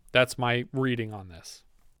 That's my reading on this.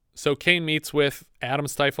 So Kane meets with Adam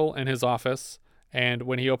Stifel in his office, and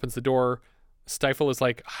when he opens the door, Stifel is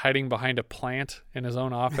like hiding behind a plant in his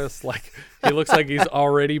own office. Like he looks like he's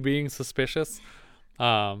already being suspicious,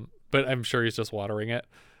 but I'm sure he's just watering it.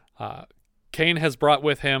 Kane has brought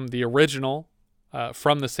with him the original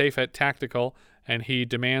from the safe at Tactical, and he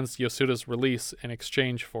demands Yasuda's release in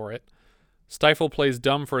exchange for it. Stifel plays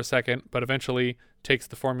dumb for a second, but eventually takes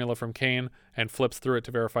the formula from Kane and flips through it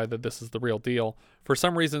to verify that this is the real deal. For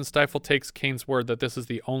some reason, Stifel takes Kane's word that this is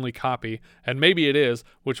the only copy, and maybe it is,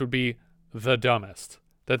 which would be the dumbest,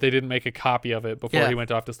 that they didn't make a copy of it before he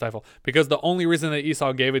went off to Stifel. Because the only reason that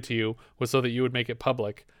Esau gave it to you was so that you would make it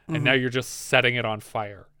public, and now you're just setting it on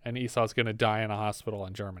fire, and Esau's going to die in a hospital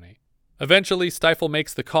in Germany. Eventually, Stifel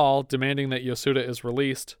makes the call, demanding that Yasuda is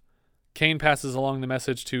released. Kane passes along the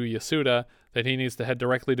message to Yasuda that he needs to head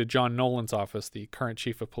directly to John Nolan's office, the current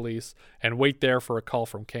chief of police, and wait there for a call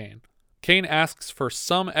from Kane. Kane asks for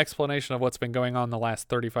some explanation of what's been going on the last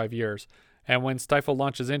 35 years, and when Stifel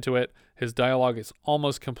launches into it, his dialogue is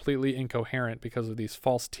almost completely incoherent because of these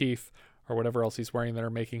false teeth or whatever else he's wearing that are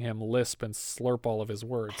making him lisp and slurp all of his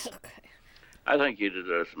words. I think you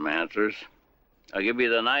deserve some answers. I'll give you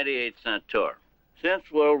the 98-cent tour.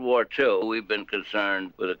 Since World War II, we've been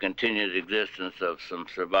concerned with the continued existence of some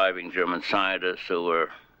surviving German scientists who were,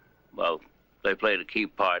 well, they played a key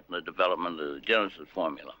part in the development of the Genesis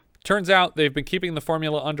formula. Turns out they've been keeping the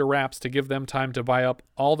formula under wraps to give them time to buy up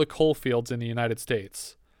all the coal fields in the United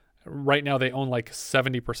States. Right now they own like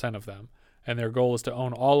 70% of them, and their goal is to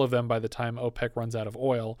own all of them by the time OPEC runs out of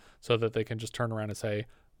oil so that they can just turn around and say,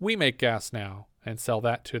 we make gas now, and sell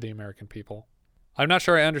that to the American people. I'm not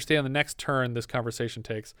sure I understand the next turn this conversation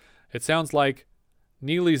takes. It sounds like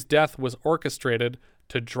Neely's death was orchestrated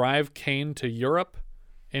to drive Kane to Europe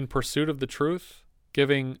in pursuit of the truth,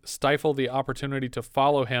 giving Stifel the opportunity to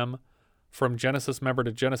follow him from Genesis member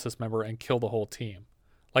to Genesis member and kill the whole team.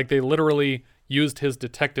 Like they literally used his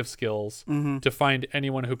detective skills to find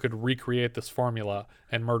anyone who could recreate this formula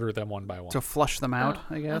and murder them one by one. To flush them out,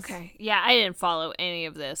 I guess. Okay. Yeah, I didn't follow any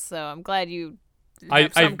of this, so I'm glad you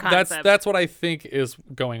have some concept. That's what I think is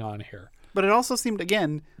going on here. But it also seemed,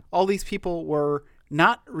 again, all these people were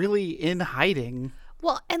not really in hiding.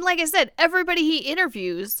 Well, and like I said, everybody he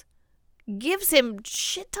interviews gives him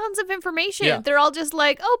shit tons of information. Yeah. They're all just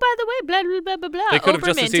like, oh, by the way, blah, blah, blah, blah, blah. They could have Oberman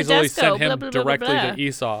just as to easily Desco, sent him blah, blah, blah, directly blah, blah. to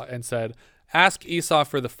Esau and said, ask Esau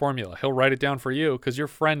for the formula. He'll write it down for you because your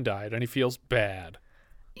friend died and he feels bad.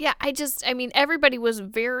 Yeah, I mean, everybody was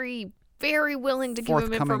very, very willing to give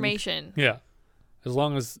him information. Yeah. As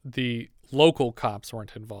long as the local cops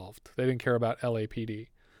weren't involved. They didn't care about LAPD.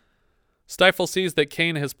 Stifel sees that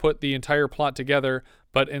Kane has put the entire plot together,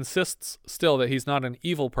 but insists still that he's not an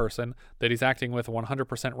evil person, that he's acting with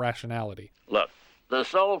 100% rationality. Look, the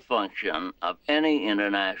sole function of any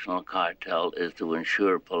international cartel is to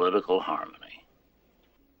ensure political harmony.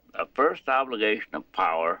 The first obligation of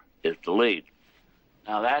power is to lead.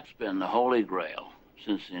 Now that's been the holy grail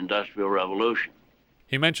since the Industrial Revolution.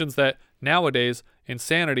 He mentions that nowadays,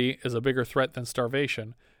 insanity is a bigger threat than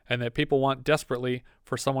starvation, and that people want desperately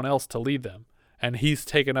for someone else to lead them, and he's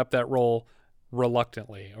taken up that role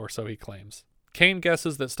reluctantly, or so he claims. Kane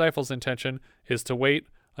guesses that Stifel's intention is to wait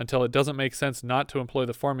until it doesn't make sense not to employ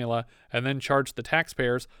the formula and then charge the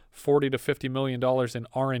taxpayers $40 to $50 million in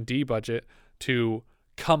R&D budget to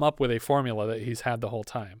come up with a formula that he's had the whole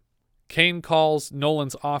time. Kane calls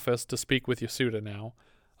Nolan's office to speak with Yasuda now.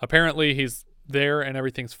 Apparently he's there and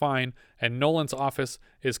everything's fine, and Nolan's office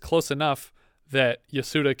is close enough that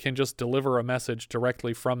Yasuda can just deliver a message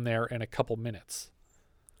directly from there in a couple minutes.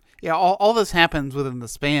 Yeah, all this happens within the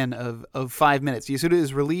span of 5 minutes. Yasuda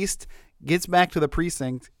is released, gets back to the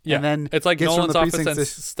precinct, and then it's like gets Nolan's from the office and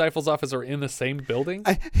precinct to- Stifel's office are in the same building.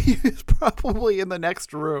 He was probably in the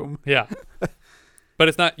next room. Yeah. But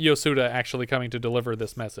it's not Yasuda actually coming to deliver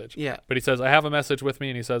this message. Yeah. But he says, I have a message with me,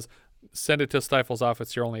 and he says, send it to Stifel's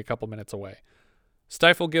office. You're only a couple minutes away.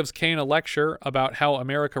 Stifel gives Kane a lecture about how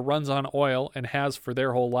America runs on oil and has for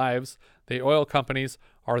their whole lives. The oil companies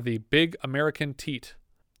are the big American teat.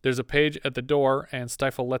 There's a page at the door, and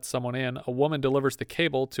Stifel lets someone in. A woman delivers the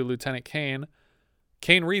cable to Lieutenant Kane.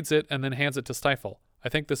 Kane reads it and then hands it to Stifel. I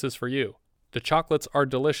think this is for you. The chocolates are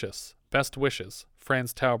delicious. Best wishes.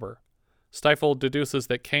 Franz Tauber. Stifel deduces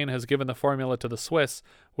that Kane has given the formula to the Swiss,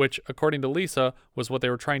 which, according to Lisa, was what they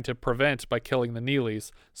were trying to prevent by killing the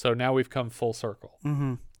Neelys. So now we've come full circle.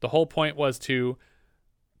 Mm-hmm. The whole point was to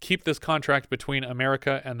keep this contract between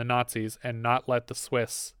America and the Nazis and not let the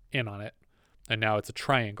Swiss in on it. And now it's a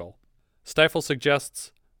triangle. Stifel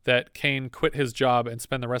suggests that Kane quit his job and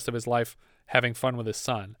spend the rest of his life having fun with his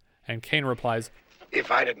son. And Kane replies, If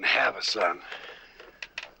I didn't have a son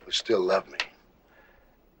who still loved me,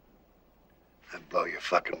 I'd blow your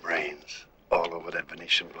fucking brains all over that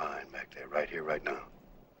Venetian blind back there, right here, right now.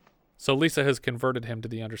 So Lisa has converted him to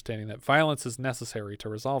the understanding that violence is necessary to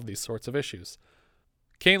resolve these sorts of issues.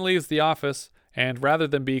 Kane leaves the office, and rather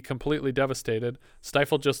than be completely devastated,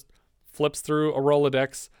 Stifel just flips through a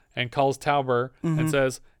Rolodex and calls Tauber and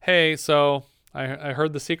says, hey, so I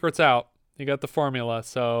heard the secret's out. You got the formula,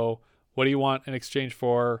 so what do you want in exchange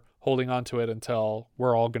for holding on to it until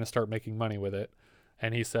we're all going to start making money with it?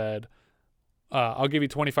 And he said, I'll give you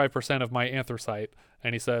 25% of my anthracite.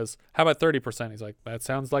 And he says, how about 30%? He's like, that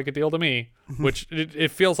sounds like a deal to me, which it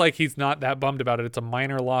feels like he's not that bummed about it. It's a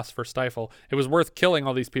minor loss for Stifel. It was worth killing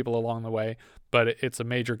all these people along the way, but it's a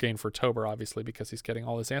major gain for Tauber, obviously, because he's getting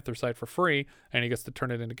all this anthracite for free and he gets to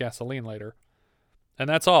turn it into gasoline later. And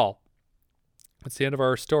that's all. That's the end of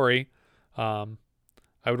our story. I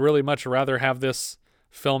would really much rather have this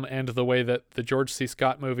film end the way that the George C.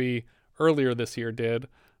 Scott movie earlier this year did,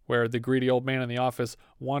 where the greedy old man in the office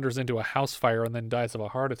wanders into a house fire and then dies of a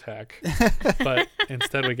heart attack. But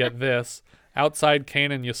instead we get this. Outside,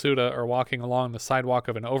 Kane and Yasuda are walking along the sidewalk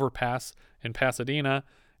of an overpass in Pasadena,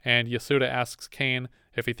 and Yasuda asks Kane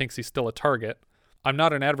if he thinks he's still a target. I'm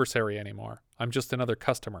not an adversary anymore. I'm just another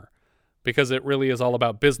customer. Because it really is all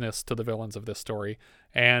about business to the villains of this story.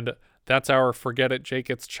 And that's our forget it,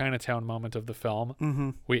 Jake, it's Chinatown moment of the film. Mm-hmm.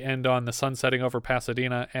 We end on the sun setting over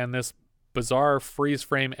Pasadena and this bizarre freeze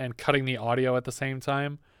frame and cutting the audio at the same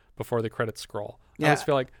time before the credits scroll. I always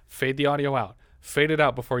feel like fade the audio out. Fade it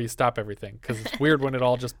out before you stop everything, because it's weird when it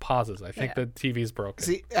all just pauses. I think the TV's broken.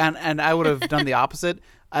 See, and I would have done the opposite.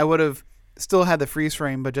 I would have still had the freeze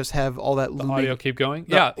frame, but just have all that looming, audio keep going.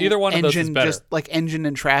 Yeah, either one of those is better. Just like engine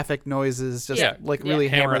and traffic noises, just really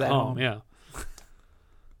hammer that home. Yeah,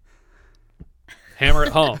 hammer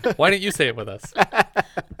it home. Why didn't you say it with us?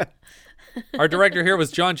 Our director here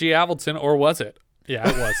was John G. Avildsen, or was it? Yeah,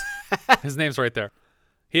 it was. His name's right there.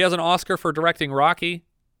 He has an Oscar for directing Rocky.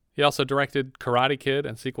 He also directed Karate Kid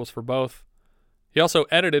and sequels for both. He also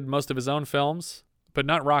edited most of his own films, but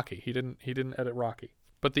not Rocky. He didn't edit Rocky.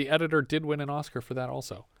 But the editor did win an Oscar for that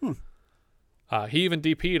also. He even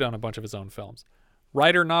DP'd on a bunch of his own films.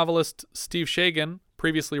 Writer-novelist Steve Shagan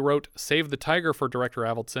previously wrote Save the Tiger for director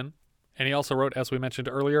Avildsen, and he also wrote, as we mentioned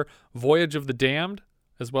earlier, Voyage of the Damned,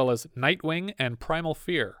 as well as Nightwing and Primal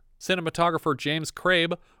Fear. Cinematographer James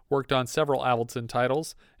Crabe worked on several Avildsen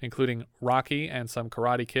titles, including Rocky and some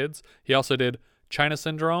Karate Kids. He also did China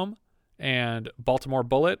Syndrome and Baltimore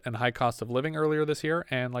Bullet and High Cost of Living earlier this year,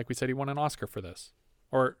 and like we said, he won an Oscar for this.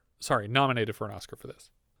 Nominated for an Oscar for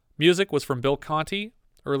this. Music was from Bill Conti.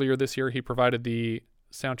 Earlier this year, he provided the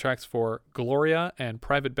soundtracks for Gloria and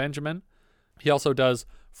Private Benjamin. He also does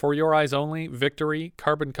For Your Eyes Only, Victory,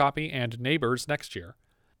 Carbon Copy, and Neighbors next year.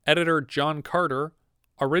 Editor John Carter,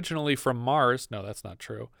 originally from Mars. No, that's not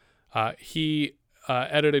true. He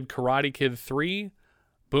edited Karate Kid 3,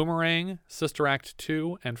 Boomerang, Sister Act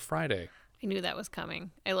 2, and Friday. I knew that was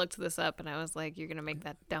coming. I looked this up and I was like, you're going to make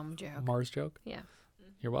that dumb joke. Mars joke? Yeah.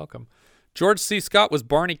 You're welcome. George C. Scott was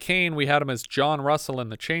Barney Kane. We had him as John Russell in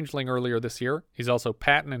The Changeling earlier this year. He's also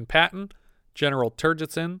Patton in Patton, General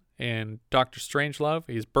Turgidson in Dr. Strangelove.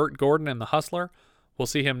 He's Burt Gordon in The Hustler. We'll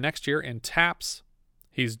see him next year in Taps.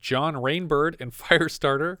 He's John Rainbird in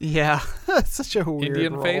Firestarter. Yeah, that's such a weird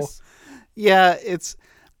Indian role. face. Yeah,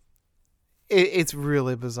 it's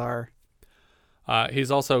really bizarre.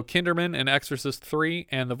 He's also Kinderman in Exorcist 3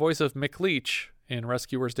 and the voice of McLeach in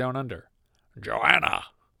Rescuers Down Under. Joanna.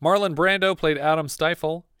 Marlon Brando played Adam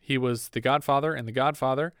Stifel. He was the Godfather in The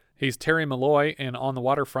Godfather. He's Terry Malloy in On the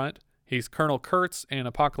Waterfront. He's Colonel Kurtz in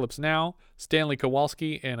Apocalypse Now. Stanley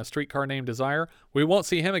Kowalski in A Streetcar Named Desire. We won't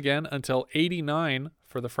see him again until 89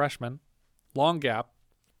 for The Freshman. Long gap.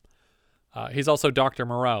 He's also Dr.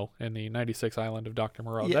 Moreau in the 96 Island of Dr.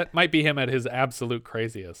 Moreau. Yeah. That might be him at his absolute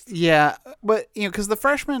craziest. Yeah, but because The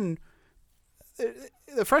Freshman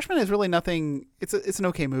is really nothing. It's an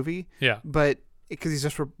okay movie. Yeah, but because he's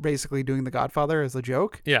just basically doing The Godfather as a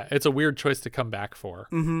joke. Yeah, it's a weird choice to come back for.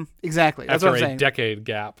 Mm-hmm. Exactly. That's after what I'm saying. Decade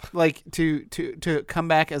gap. Like to come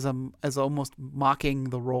back as almost mocking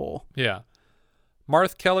the role. Yeah.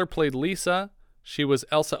 Marth Keller played Lisa. She was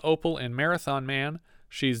Elsa Opal in Marathon Man.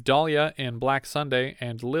 She's Dahlia in Black Sunday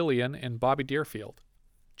and Lillian in Bobby Deerfield.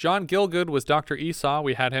 John Gielgud was Dr. Esau.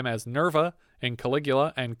 We had him as Nerva in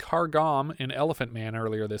Caligula and Kargam in Elephant Man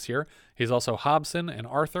earlier this year. He's also Hobson in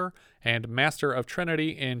Arthur and Master of Trinity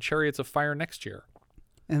in Chariots of Fire next year.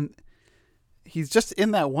 And he's just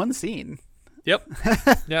in that one scene. Yep.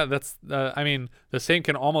 Yeah, that's. I mean, the same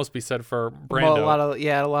can almost be said for Brando. Well,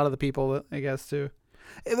 a lot of the people, I guess, too.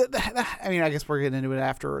 I mean, I guess we're getting into it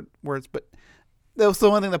afterwards, but that was the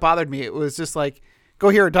one thing that bothered me. It was just like, go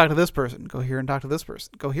here and talk to this person. Go here and talk to this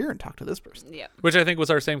person. Go here and talk to this person. Yeah. Which I think was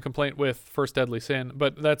our same complaint with First Deadly Sin,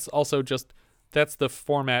 but that's also that's the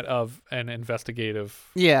format of an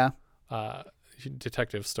investigative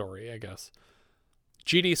detective story, I guess.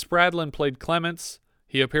 G.D. Spradlin played Clements.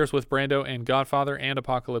 He appears with Brando in Godfather and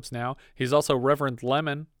Apocalypse Now. He's also Reverend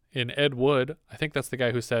Lemon in Ed Wood. I think that's the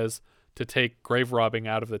guy who says to take grave robbing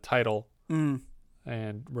out of the title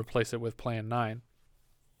and replace it with Plan 9.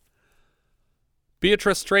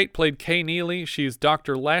 Beatrice Straight played Kay Neely. She's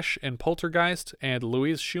Dr. Lesh in Poltergeist and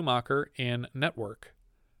Louise Schumacher in Network.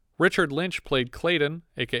 Richard Lynch played Clayton,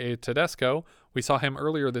 a.k.a. Tedesco. We saw him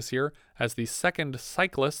earlier this year as the second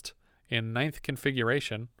cyclist in Ninth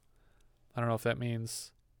Configuration. I don't know if that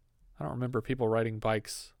means... I don't remember people riding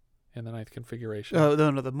bikes in the Ninth Configuration. Oh,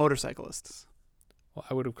 no, the motorcyclists. Well,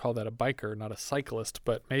 I would have called that a biker, not a cyclist,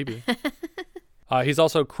 but maybe. He's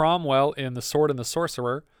also Cromwell in The Sword and the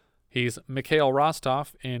Sorcerer. He's Mikhail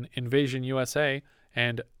Rostov in Invasion USA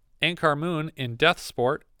and Ankar Moon in Death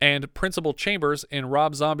Sport and Principal Chambers in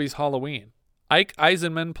Rob Zombie's Halloween. Ike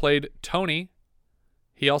Eisenman played Tony.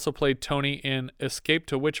 He also played Tony in Escape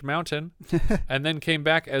to Witch Mountain, and then came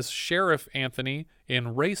back as Sheriff Anthony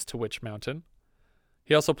in Race to Witch Mountain.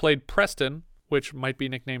 He also played Preston, which might be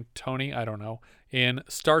nicknamed Tony, I don't know, in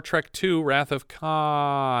Star Trek II, Wrath of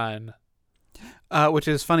Khan. Which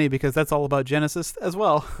is funny because that's all about Genesis as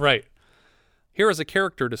well. Right. Here is a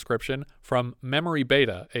character description from Memory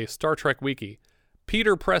Beta, a Star Trek wiki.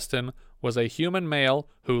 Peter Preston was a human male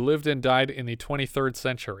who lived and died in the 23rd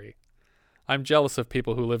century. I'm jealous of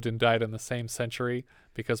people who lived and died in the same century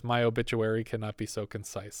because my obituary cannot be so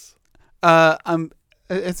concise.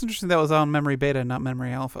 It's interesting that was on Memory Beta, not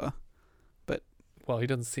Memory Alpha. But well, he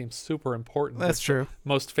doesn't seem super important. That's true.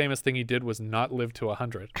 Most famous thing he did was not live to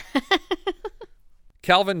 100.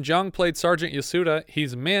 Calvin Jung played Sergeant Yasuda.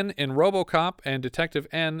 He's Min in RoboCop and Detective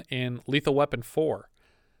N in Lethal Weapon 4.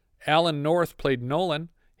 Alan North played Nolan.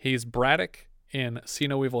 He's Braddock in See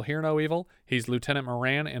No Evil, Hear No Evil. He's Lieutenant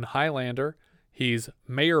Moran in Highlander. He's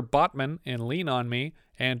Mayor Botman in Lean On Me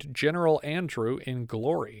and General Andrew in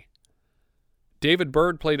Glory. David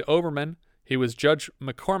Byrd played Oberman. He was Judge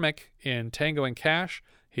McCormick in Tango and Cash.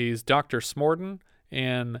 He's Dr. Smorden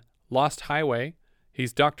in Lost Highway.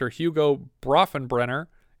 He's Dr. Hugo Brofenbrenner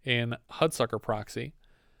in Hudsucker Proxy.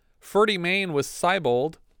 Ferdy Mayne was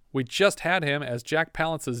Cybold. We just had him as Jack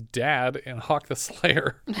Palance's dad in Hawk the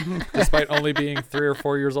Slayer, despite only being 3 or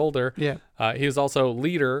 4 years older. Yeah. He is also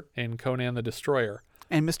Leader in Conan the Destroyer.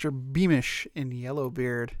 And Mr. Beamish in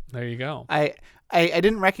Yellowbeard. There you go. I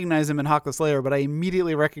didn't recognize him in Hawk the Slayer, but I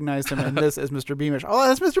immediately recognized him in this as Mr. Beamish. Oh,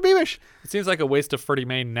 that's Mr. Beamish. It seems like a waste of Ferdy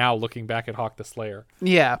Mayne now looking back at Hawk the Slayer.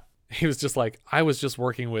 Yeah. He was just like, I was just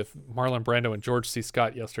working with Marlon Brando and George C.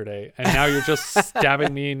 Scott yesterday, and now you're just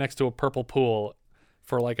stabbing me next to a purple pool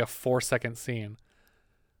for like a 4-second scene.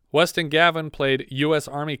 Weston Gavin played U.S.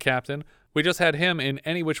 Army Captain. We just had him in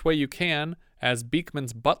Any Which Way You Can as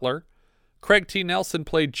Beekman's butler. Craig T. Nelson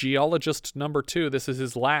played Geologist Number 2. This is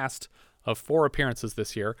his last of 4 appearances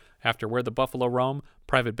this year, after Where the Buffalo Roam,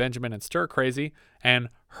 Private Benjamin, and Stir Crazy. And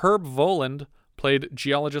Herb Voland played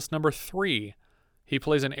Geologist Number 3. He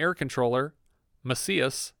plays an air controller,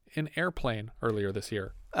 Macias, in Airplane earlier this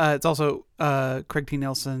year. It's also Craig T.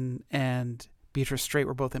 Nelson and Beatrice Straight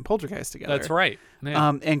were both in Poltergeist together. That's right.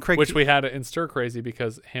 Yeah. And Craig which we had in Stir Crazy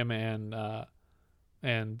because him and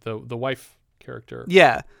the wife character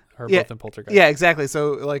are both in Poltergeist. Yeah, exactly.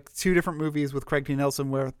 So like 2 different movies with Craig T. Nelson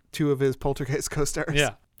where 2 of his Poltergeist co-stars.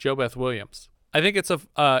 Yeah, Jo Beth Williams. I think it's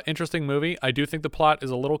a interesting movie. I do think the plot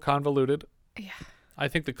is a little convoluted. Yeah. I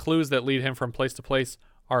think the clues that lead him from place to place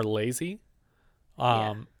are lazy.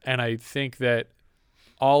 And I think that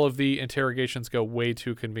all of the interrogations go way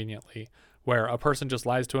too conveniently, where a person just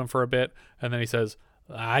lies to him for a bit, and then he says,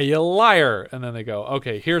 you liar. And then they go,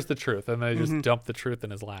 okay, here's the truth. And they just dump the truth in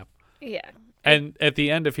his lap. Yeah. And at the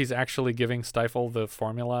end, if he's actually giving Stifle the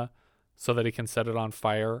formula so that he can set it on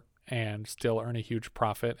fire and still earn a huge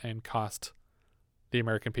profit and cost the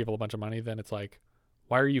American people a bunch of money, then it's like,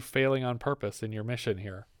 why are you failing on purpose in your mission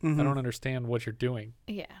here? I don't understand what you're doing.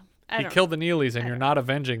 Yeah. You killed the Neelys and you're not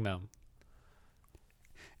avenging them.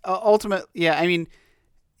 Ultimately, I mean,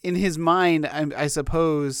 in his mind, I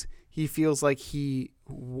suppose he feels like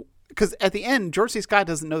because at the end, George C. Scott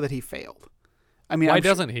doesn't know that he failed. I mean, why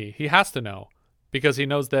doesn't he? He has to know because he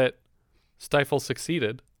knows that Stifle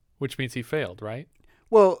succeeded, which means he failed, right?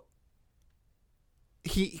 Well,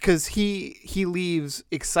 because he leaves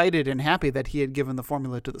excited and happy that he had given the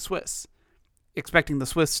formula to the Swiss, expecting the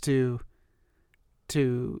Swiss to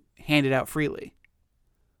hand it out freely.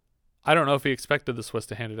 I don't know if he expected the Swiss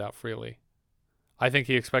to hand it out freely. I think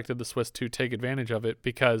he expected the Swiss to take advantage of it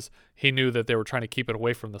because he knew that they were trying to keep it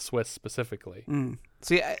away from the Swiss specifically.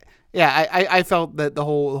 See, I felt that the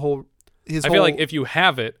whole I feel like if you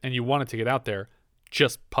have it and you want it to get out there,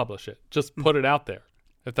 just publish it. Just put it out there.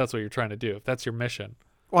 If that's what you're trying to do, if that's your mission.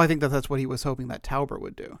 Well, I think that's what he was hoping that Tauber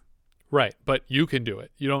would do. Right, but you can do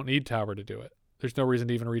it. You don't need Tauber to do it. There's no reason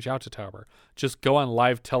to even reach out to Tauber. Just go on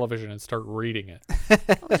live television and start reading it.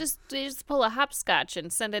 Well, just pull a hopscotch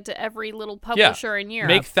and send it to every little publisher in Europe.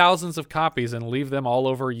 Make thousands of copies and leave them all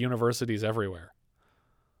over universities everywhere.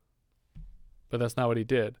 But that's not what he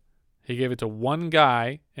did. He gave it to one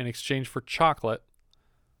guy in exchange for chocolate,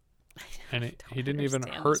 and he didn't even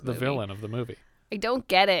hurt the villain of the movie. I don't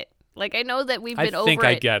get it. Like, I know that we've been over it. I think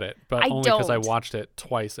I get it, but only because I don't. watched it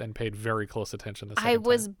twice and paid very close attention the second I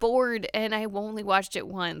was time. bored, and I only watched it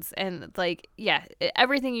once. And, like, yeah,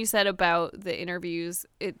 everything you said about the interviews,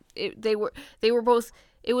 they were both...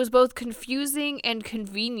 It was both confusing and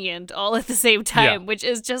convenient all at the same time, which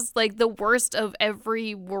is just, like, the worst of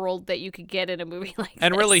every world that you could get in a movie like this.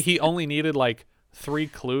 And really, he only needed, like, 3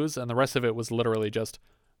 clues, and the rest of it was literally just...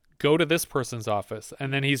 go to this person's office,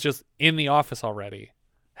 and then he's just in the office already,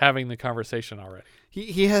 having the conversation already.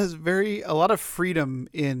 He has a lot of freedom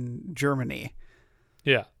in Germany.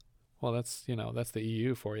 Yeah. Well, that's the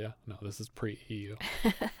EU for you. No, this is pre-EU.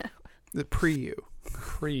 The pre-EU.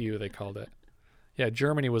 Pre-EU, they called it. Yeah,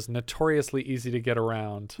 Germany was notoriously easy to get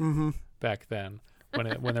around back then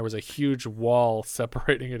when there was a huge wall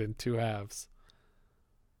separating it in two halves.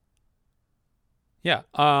 Yeah,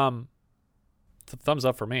 it's a thumbs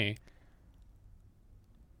up for me.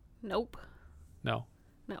 Nope. No.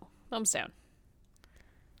 Thumbs down.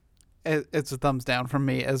 It's a thumbs down from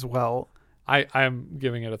me as well. I'm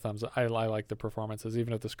giving it a thumbs up. I like the performances,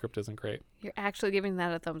 even if the script isn't great. You're actually giving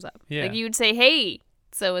that a thumbs up. Yeah. Like you would say, hey,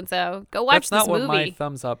 so-and-so, go watch this movie. That's not what my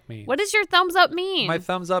thumbs up means. What does your thumbs up mean? My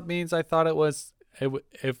thumbs up means I thought it was,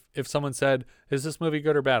 if someone said, is this movie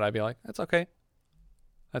good or bad? I'd be like, that's okay.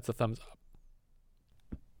 That's a thumbs up.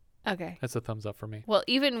 Okay. That's a thumbs up for me. Well,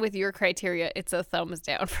 even with your criteria, it's a thumbs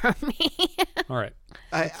down from me. All right.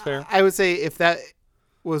 That's fair. I would say if that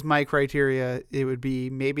was my criteria, it would be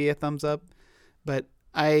maybe a thumbs up. But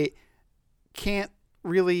I can't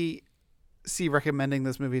really see recommending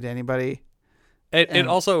this movie to anybody. It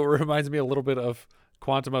also reminds me a little bit of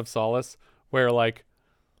Quantum of Solace, where like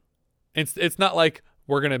it's not like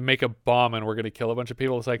we're gonna make a bomb and we're gonna kill a bunch of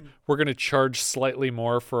people. It's like we're gonna charge slightly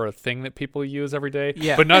more for a thing that people use every day,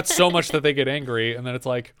 but not so much that they get angry. And then it's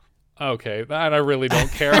like, okay, that I really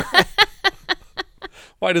don't care.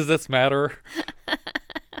 Why does this matter?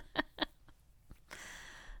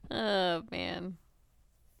 Oh man.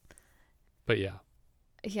 But yeah.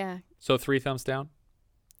 Yeah. So 3 thumbs down.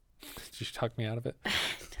 Did you talk me out of it?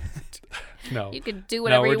 No. You can do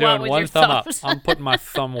whatever you want with one your thumb thumbs. up. I'm putting my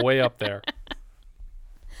thumb way up there.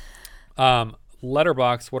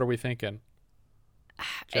 Letterboxd, what are we thinking?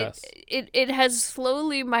 Jess. It has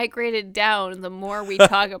slowly migrated down the more we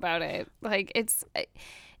talk about it. Like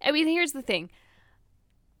I mean, here's the thing.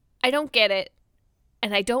 I don't get it,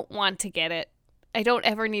 and I don't want to get it. I don't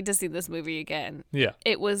ever need to see this movie again. Yeah.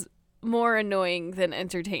 It was more annoying than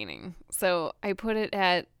entertaining. So I put it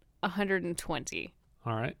at 120.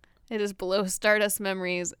 All right. It is below Stardust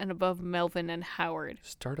Memories and above Melvin and Howard.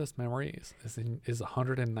 Stardust Memories is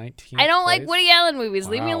 119. I don't like Woody Allen movies.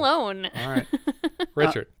 Leave me alone. All right.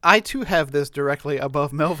 Richard. I too have this directly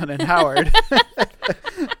above Melvin and Howard.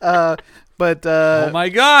 But oh my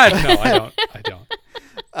God. No, I don't.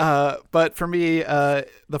 But for me,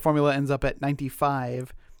 the formula ends up at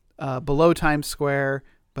 95, below Times Square,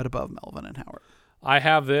 but above Melvin and Howard. I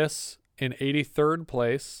have this in 83rd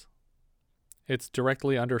place. It's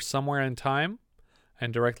directly under Somewhere in Time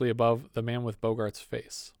and directly above The Man with Bogart's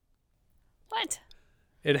Face. What?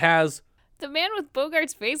 It has... The Man with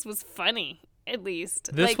Bogart's Face was funny, at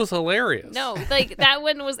least. This was hilarious. No, like that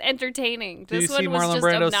one was entertaining. Did This you see one was Marlon just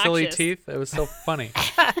Brando's obnoxious. silly teeth? It was so funny.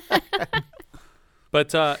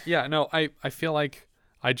 But yeah, no, I feel like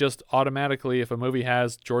I just automatically, if a movie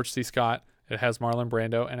has George C. Scott, it has Marlon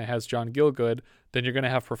Brando, and it has John Gielgud, then you're going to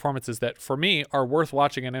have performances that, for me, are worth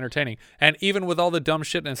watching and entertaining. And even with all the dumb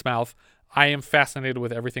shit in his mouth, I am fascinated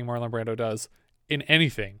with everything Marlon Brando does in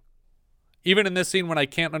anything. Even in this scene when I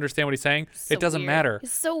can't understand what he's saying, So it doesn't weird. matter.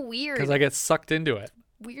 It's so weird. Because I get sucked into it.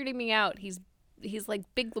 Weirding me out. He's like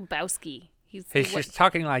Big Lebowski. He's just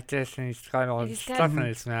talking like this, and he's got all He's this got- stuff in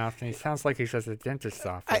his mouth, and he sounds like he's at the dentist's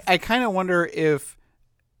office. I kind of wonder if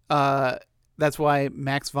that's why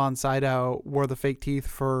Max von Sydow wore the fake teeth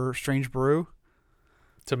for Strange Brew.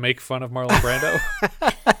 To make fun of Marlon Brando?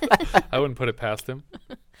 I wouldn't put it past him.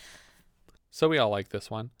 So we all like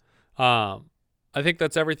this one. I think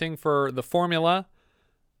that's everything for the formula.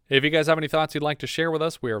 If you guys have any thoughts you'd like to share with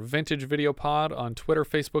us, we are Vintage Video Pod on Twitter,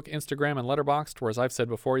 Facebook, Instagram, and Letterboxd, where, as I've said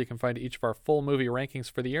before, you can find each of our full movie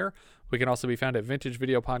rankings for the year. We can also be found at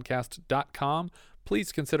vintagevideopodcast.com.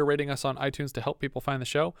 Please consider rating us on iTunes to help people find the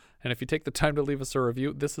show. And if you take the time to leave us a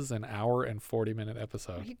review, this is an hour and 40-minute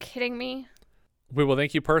episode. Are you kidding me? We will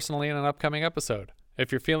thank you personally in an upcoming episode.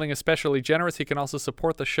 If you're feeling especially generous, you can also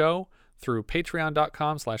support the show through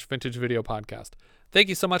patreon.com/vintagevideopodcast. Thank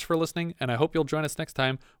you so much for listening, and I hope you'll join us next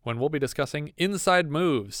time when we'll be discussing Inside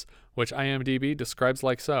Moves, which IMDb describes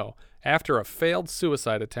like so. After a failed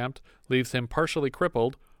suicide attempt leaves him partially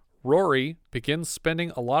crippled, Rory begins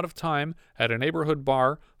spending a lot of time at a neighborhood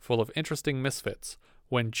bar full of interesting misfits.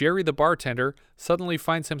 When Jerry the bartender suddenly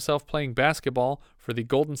finds himself playing basketball for the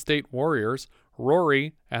Golden State Warriors,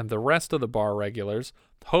 Rory and the rest of the bar regulars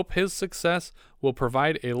hope his success will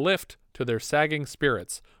provide a lift to their sagging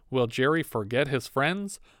spirits. Will Jerry forget his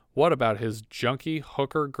friends? What about his junkie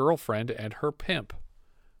hooker girlfriend and her pimp?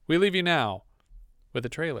 We leave you now with a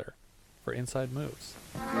trailer for Inside Moves.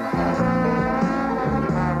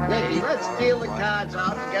 Nicky, let's deal the cards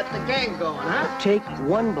out and get the game going, huh? Take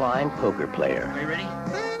one blind poker player. Are you ready?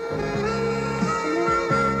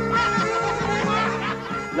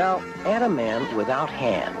 Now, add a man without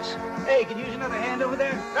hands. Hey, can you use another hand over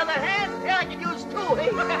there? Another hand? Yeah, I can use two. Hey.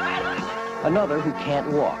 Another who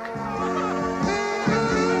can't walk.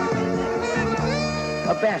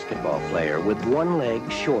 A basketball player with one leg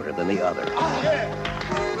shorter than the other. Oh, yeah.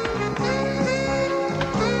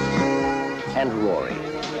 And Rory,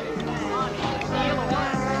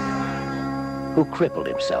 who crippled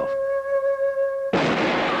himself.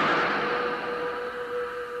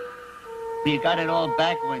 You got it all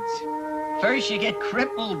backwards. First you get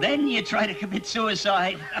crippled, then you try to commit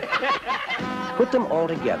suicide. Put them all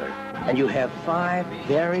together, and you have 5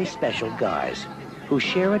 very special guys who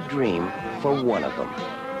share a dream for one of them.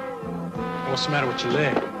 What's the matter with your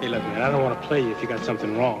leg? Hey, look, man, I don't want to play you if you got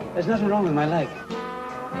something wrong. There's nothing wrong with my leg.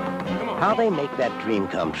 How they make that dream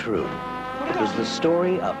come true is the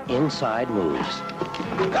story of Inside Moves.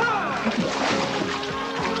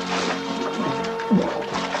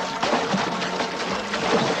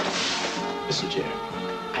 Listen, Jerry,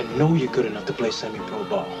 I know you're good enough to play semi-pro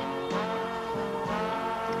ball.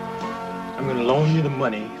 I'm going to loan you the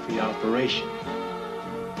money for your operation.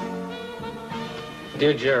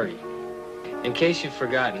 Dear Jerry, in case you've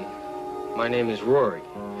forgotten, my name is Rory.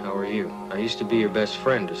 How are you? I used to be your best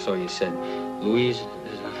friend, or so you said. Louise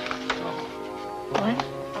is What?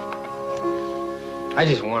 I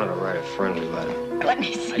just wanted to write a friendly letter. Let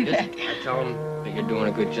me see that. I tell him that you're doing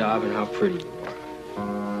a good job and how pretty you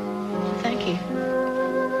are. Thank you.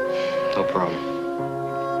 No problem.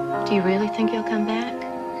 Do you really think he'll come back?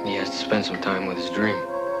 He has to spend some time with his dream.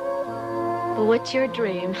 But what's your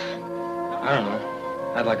dream? I don't know.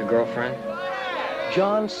 I'd like a girlfriend.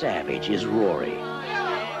 John Savage is Rory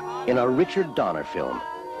in a Richard Donner film,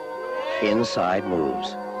 Inside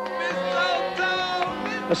Moves.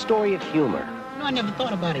 A story of humor. No, I never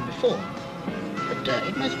thought about it before. But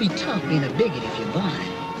it must be tough being a bigot if you're blind.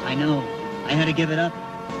 I know. I had to give it up.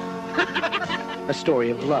 A story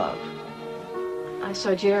of love. I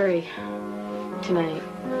saw Jerry tonight.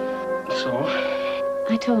 So?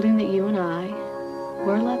 I told him that you and I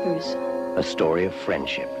were lovers. A story of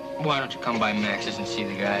friendship. Why don't you come by Max's and see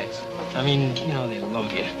the guys? I mean, you know, they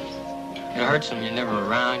love you. It hurts them. You're never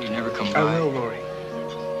around. You never come by. I will, Rory.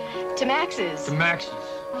 To Max's. To Max's.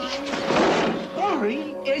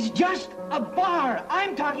 Rory is just a bar.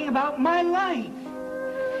 I'm talking about my life.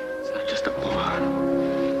 It's not just a bar.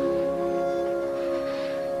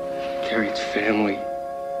 Jerry, it's family.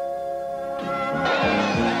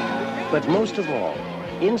 But most of all,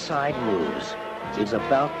 Inside Moves is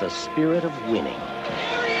about the spirit of winning.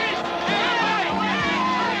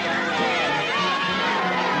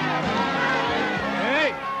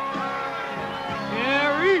 Hey!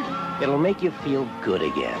 Jerry! It'll make you feel good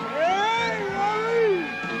again. Hey, Rory!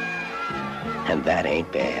 And that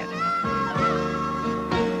ain't bad.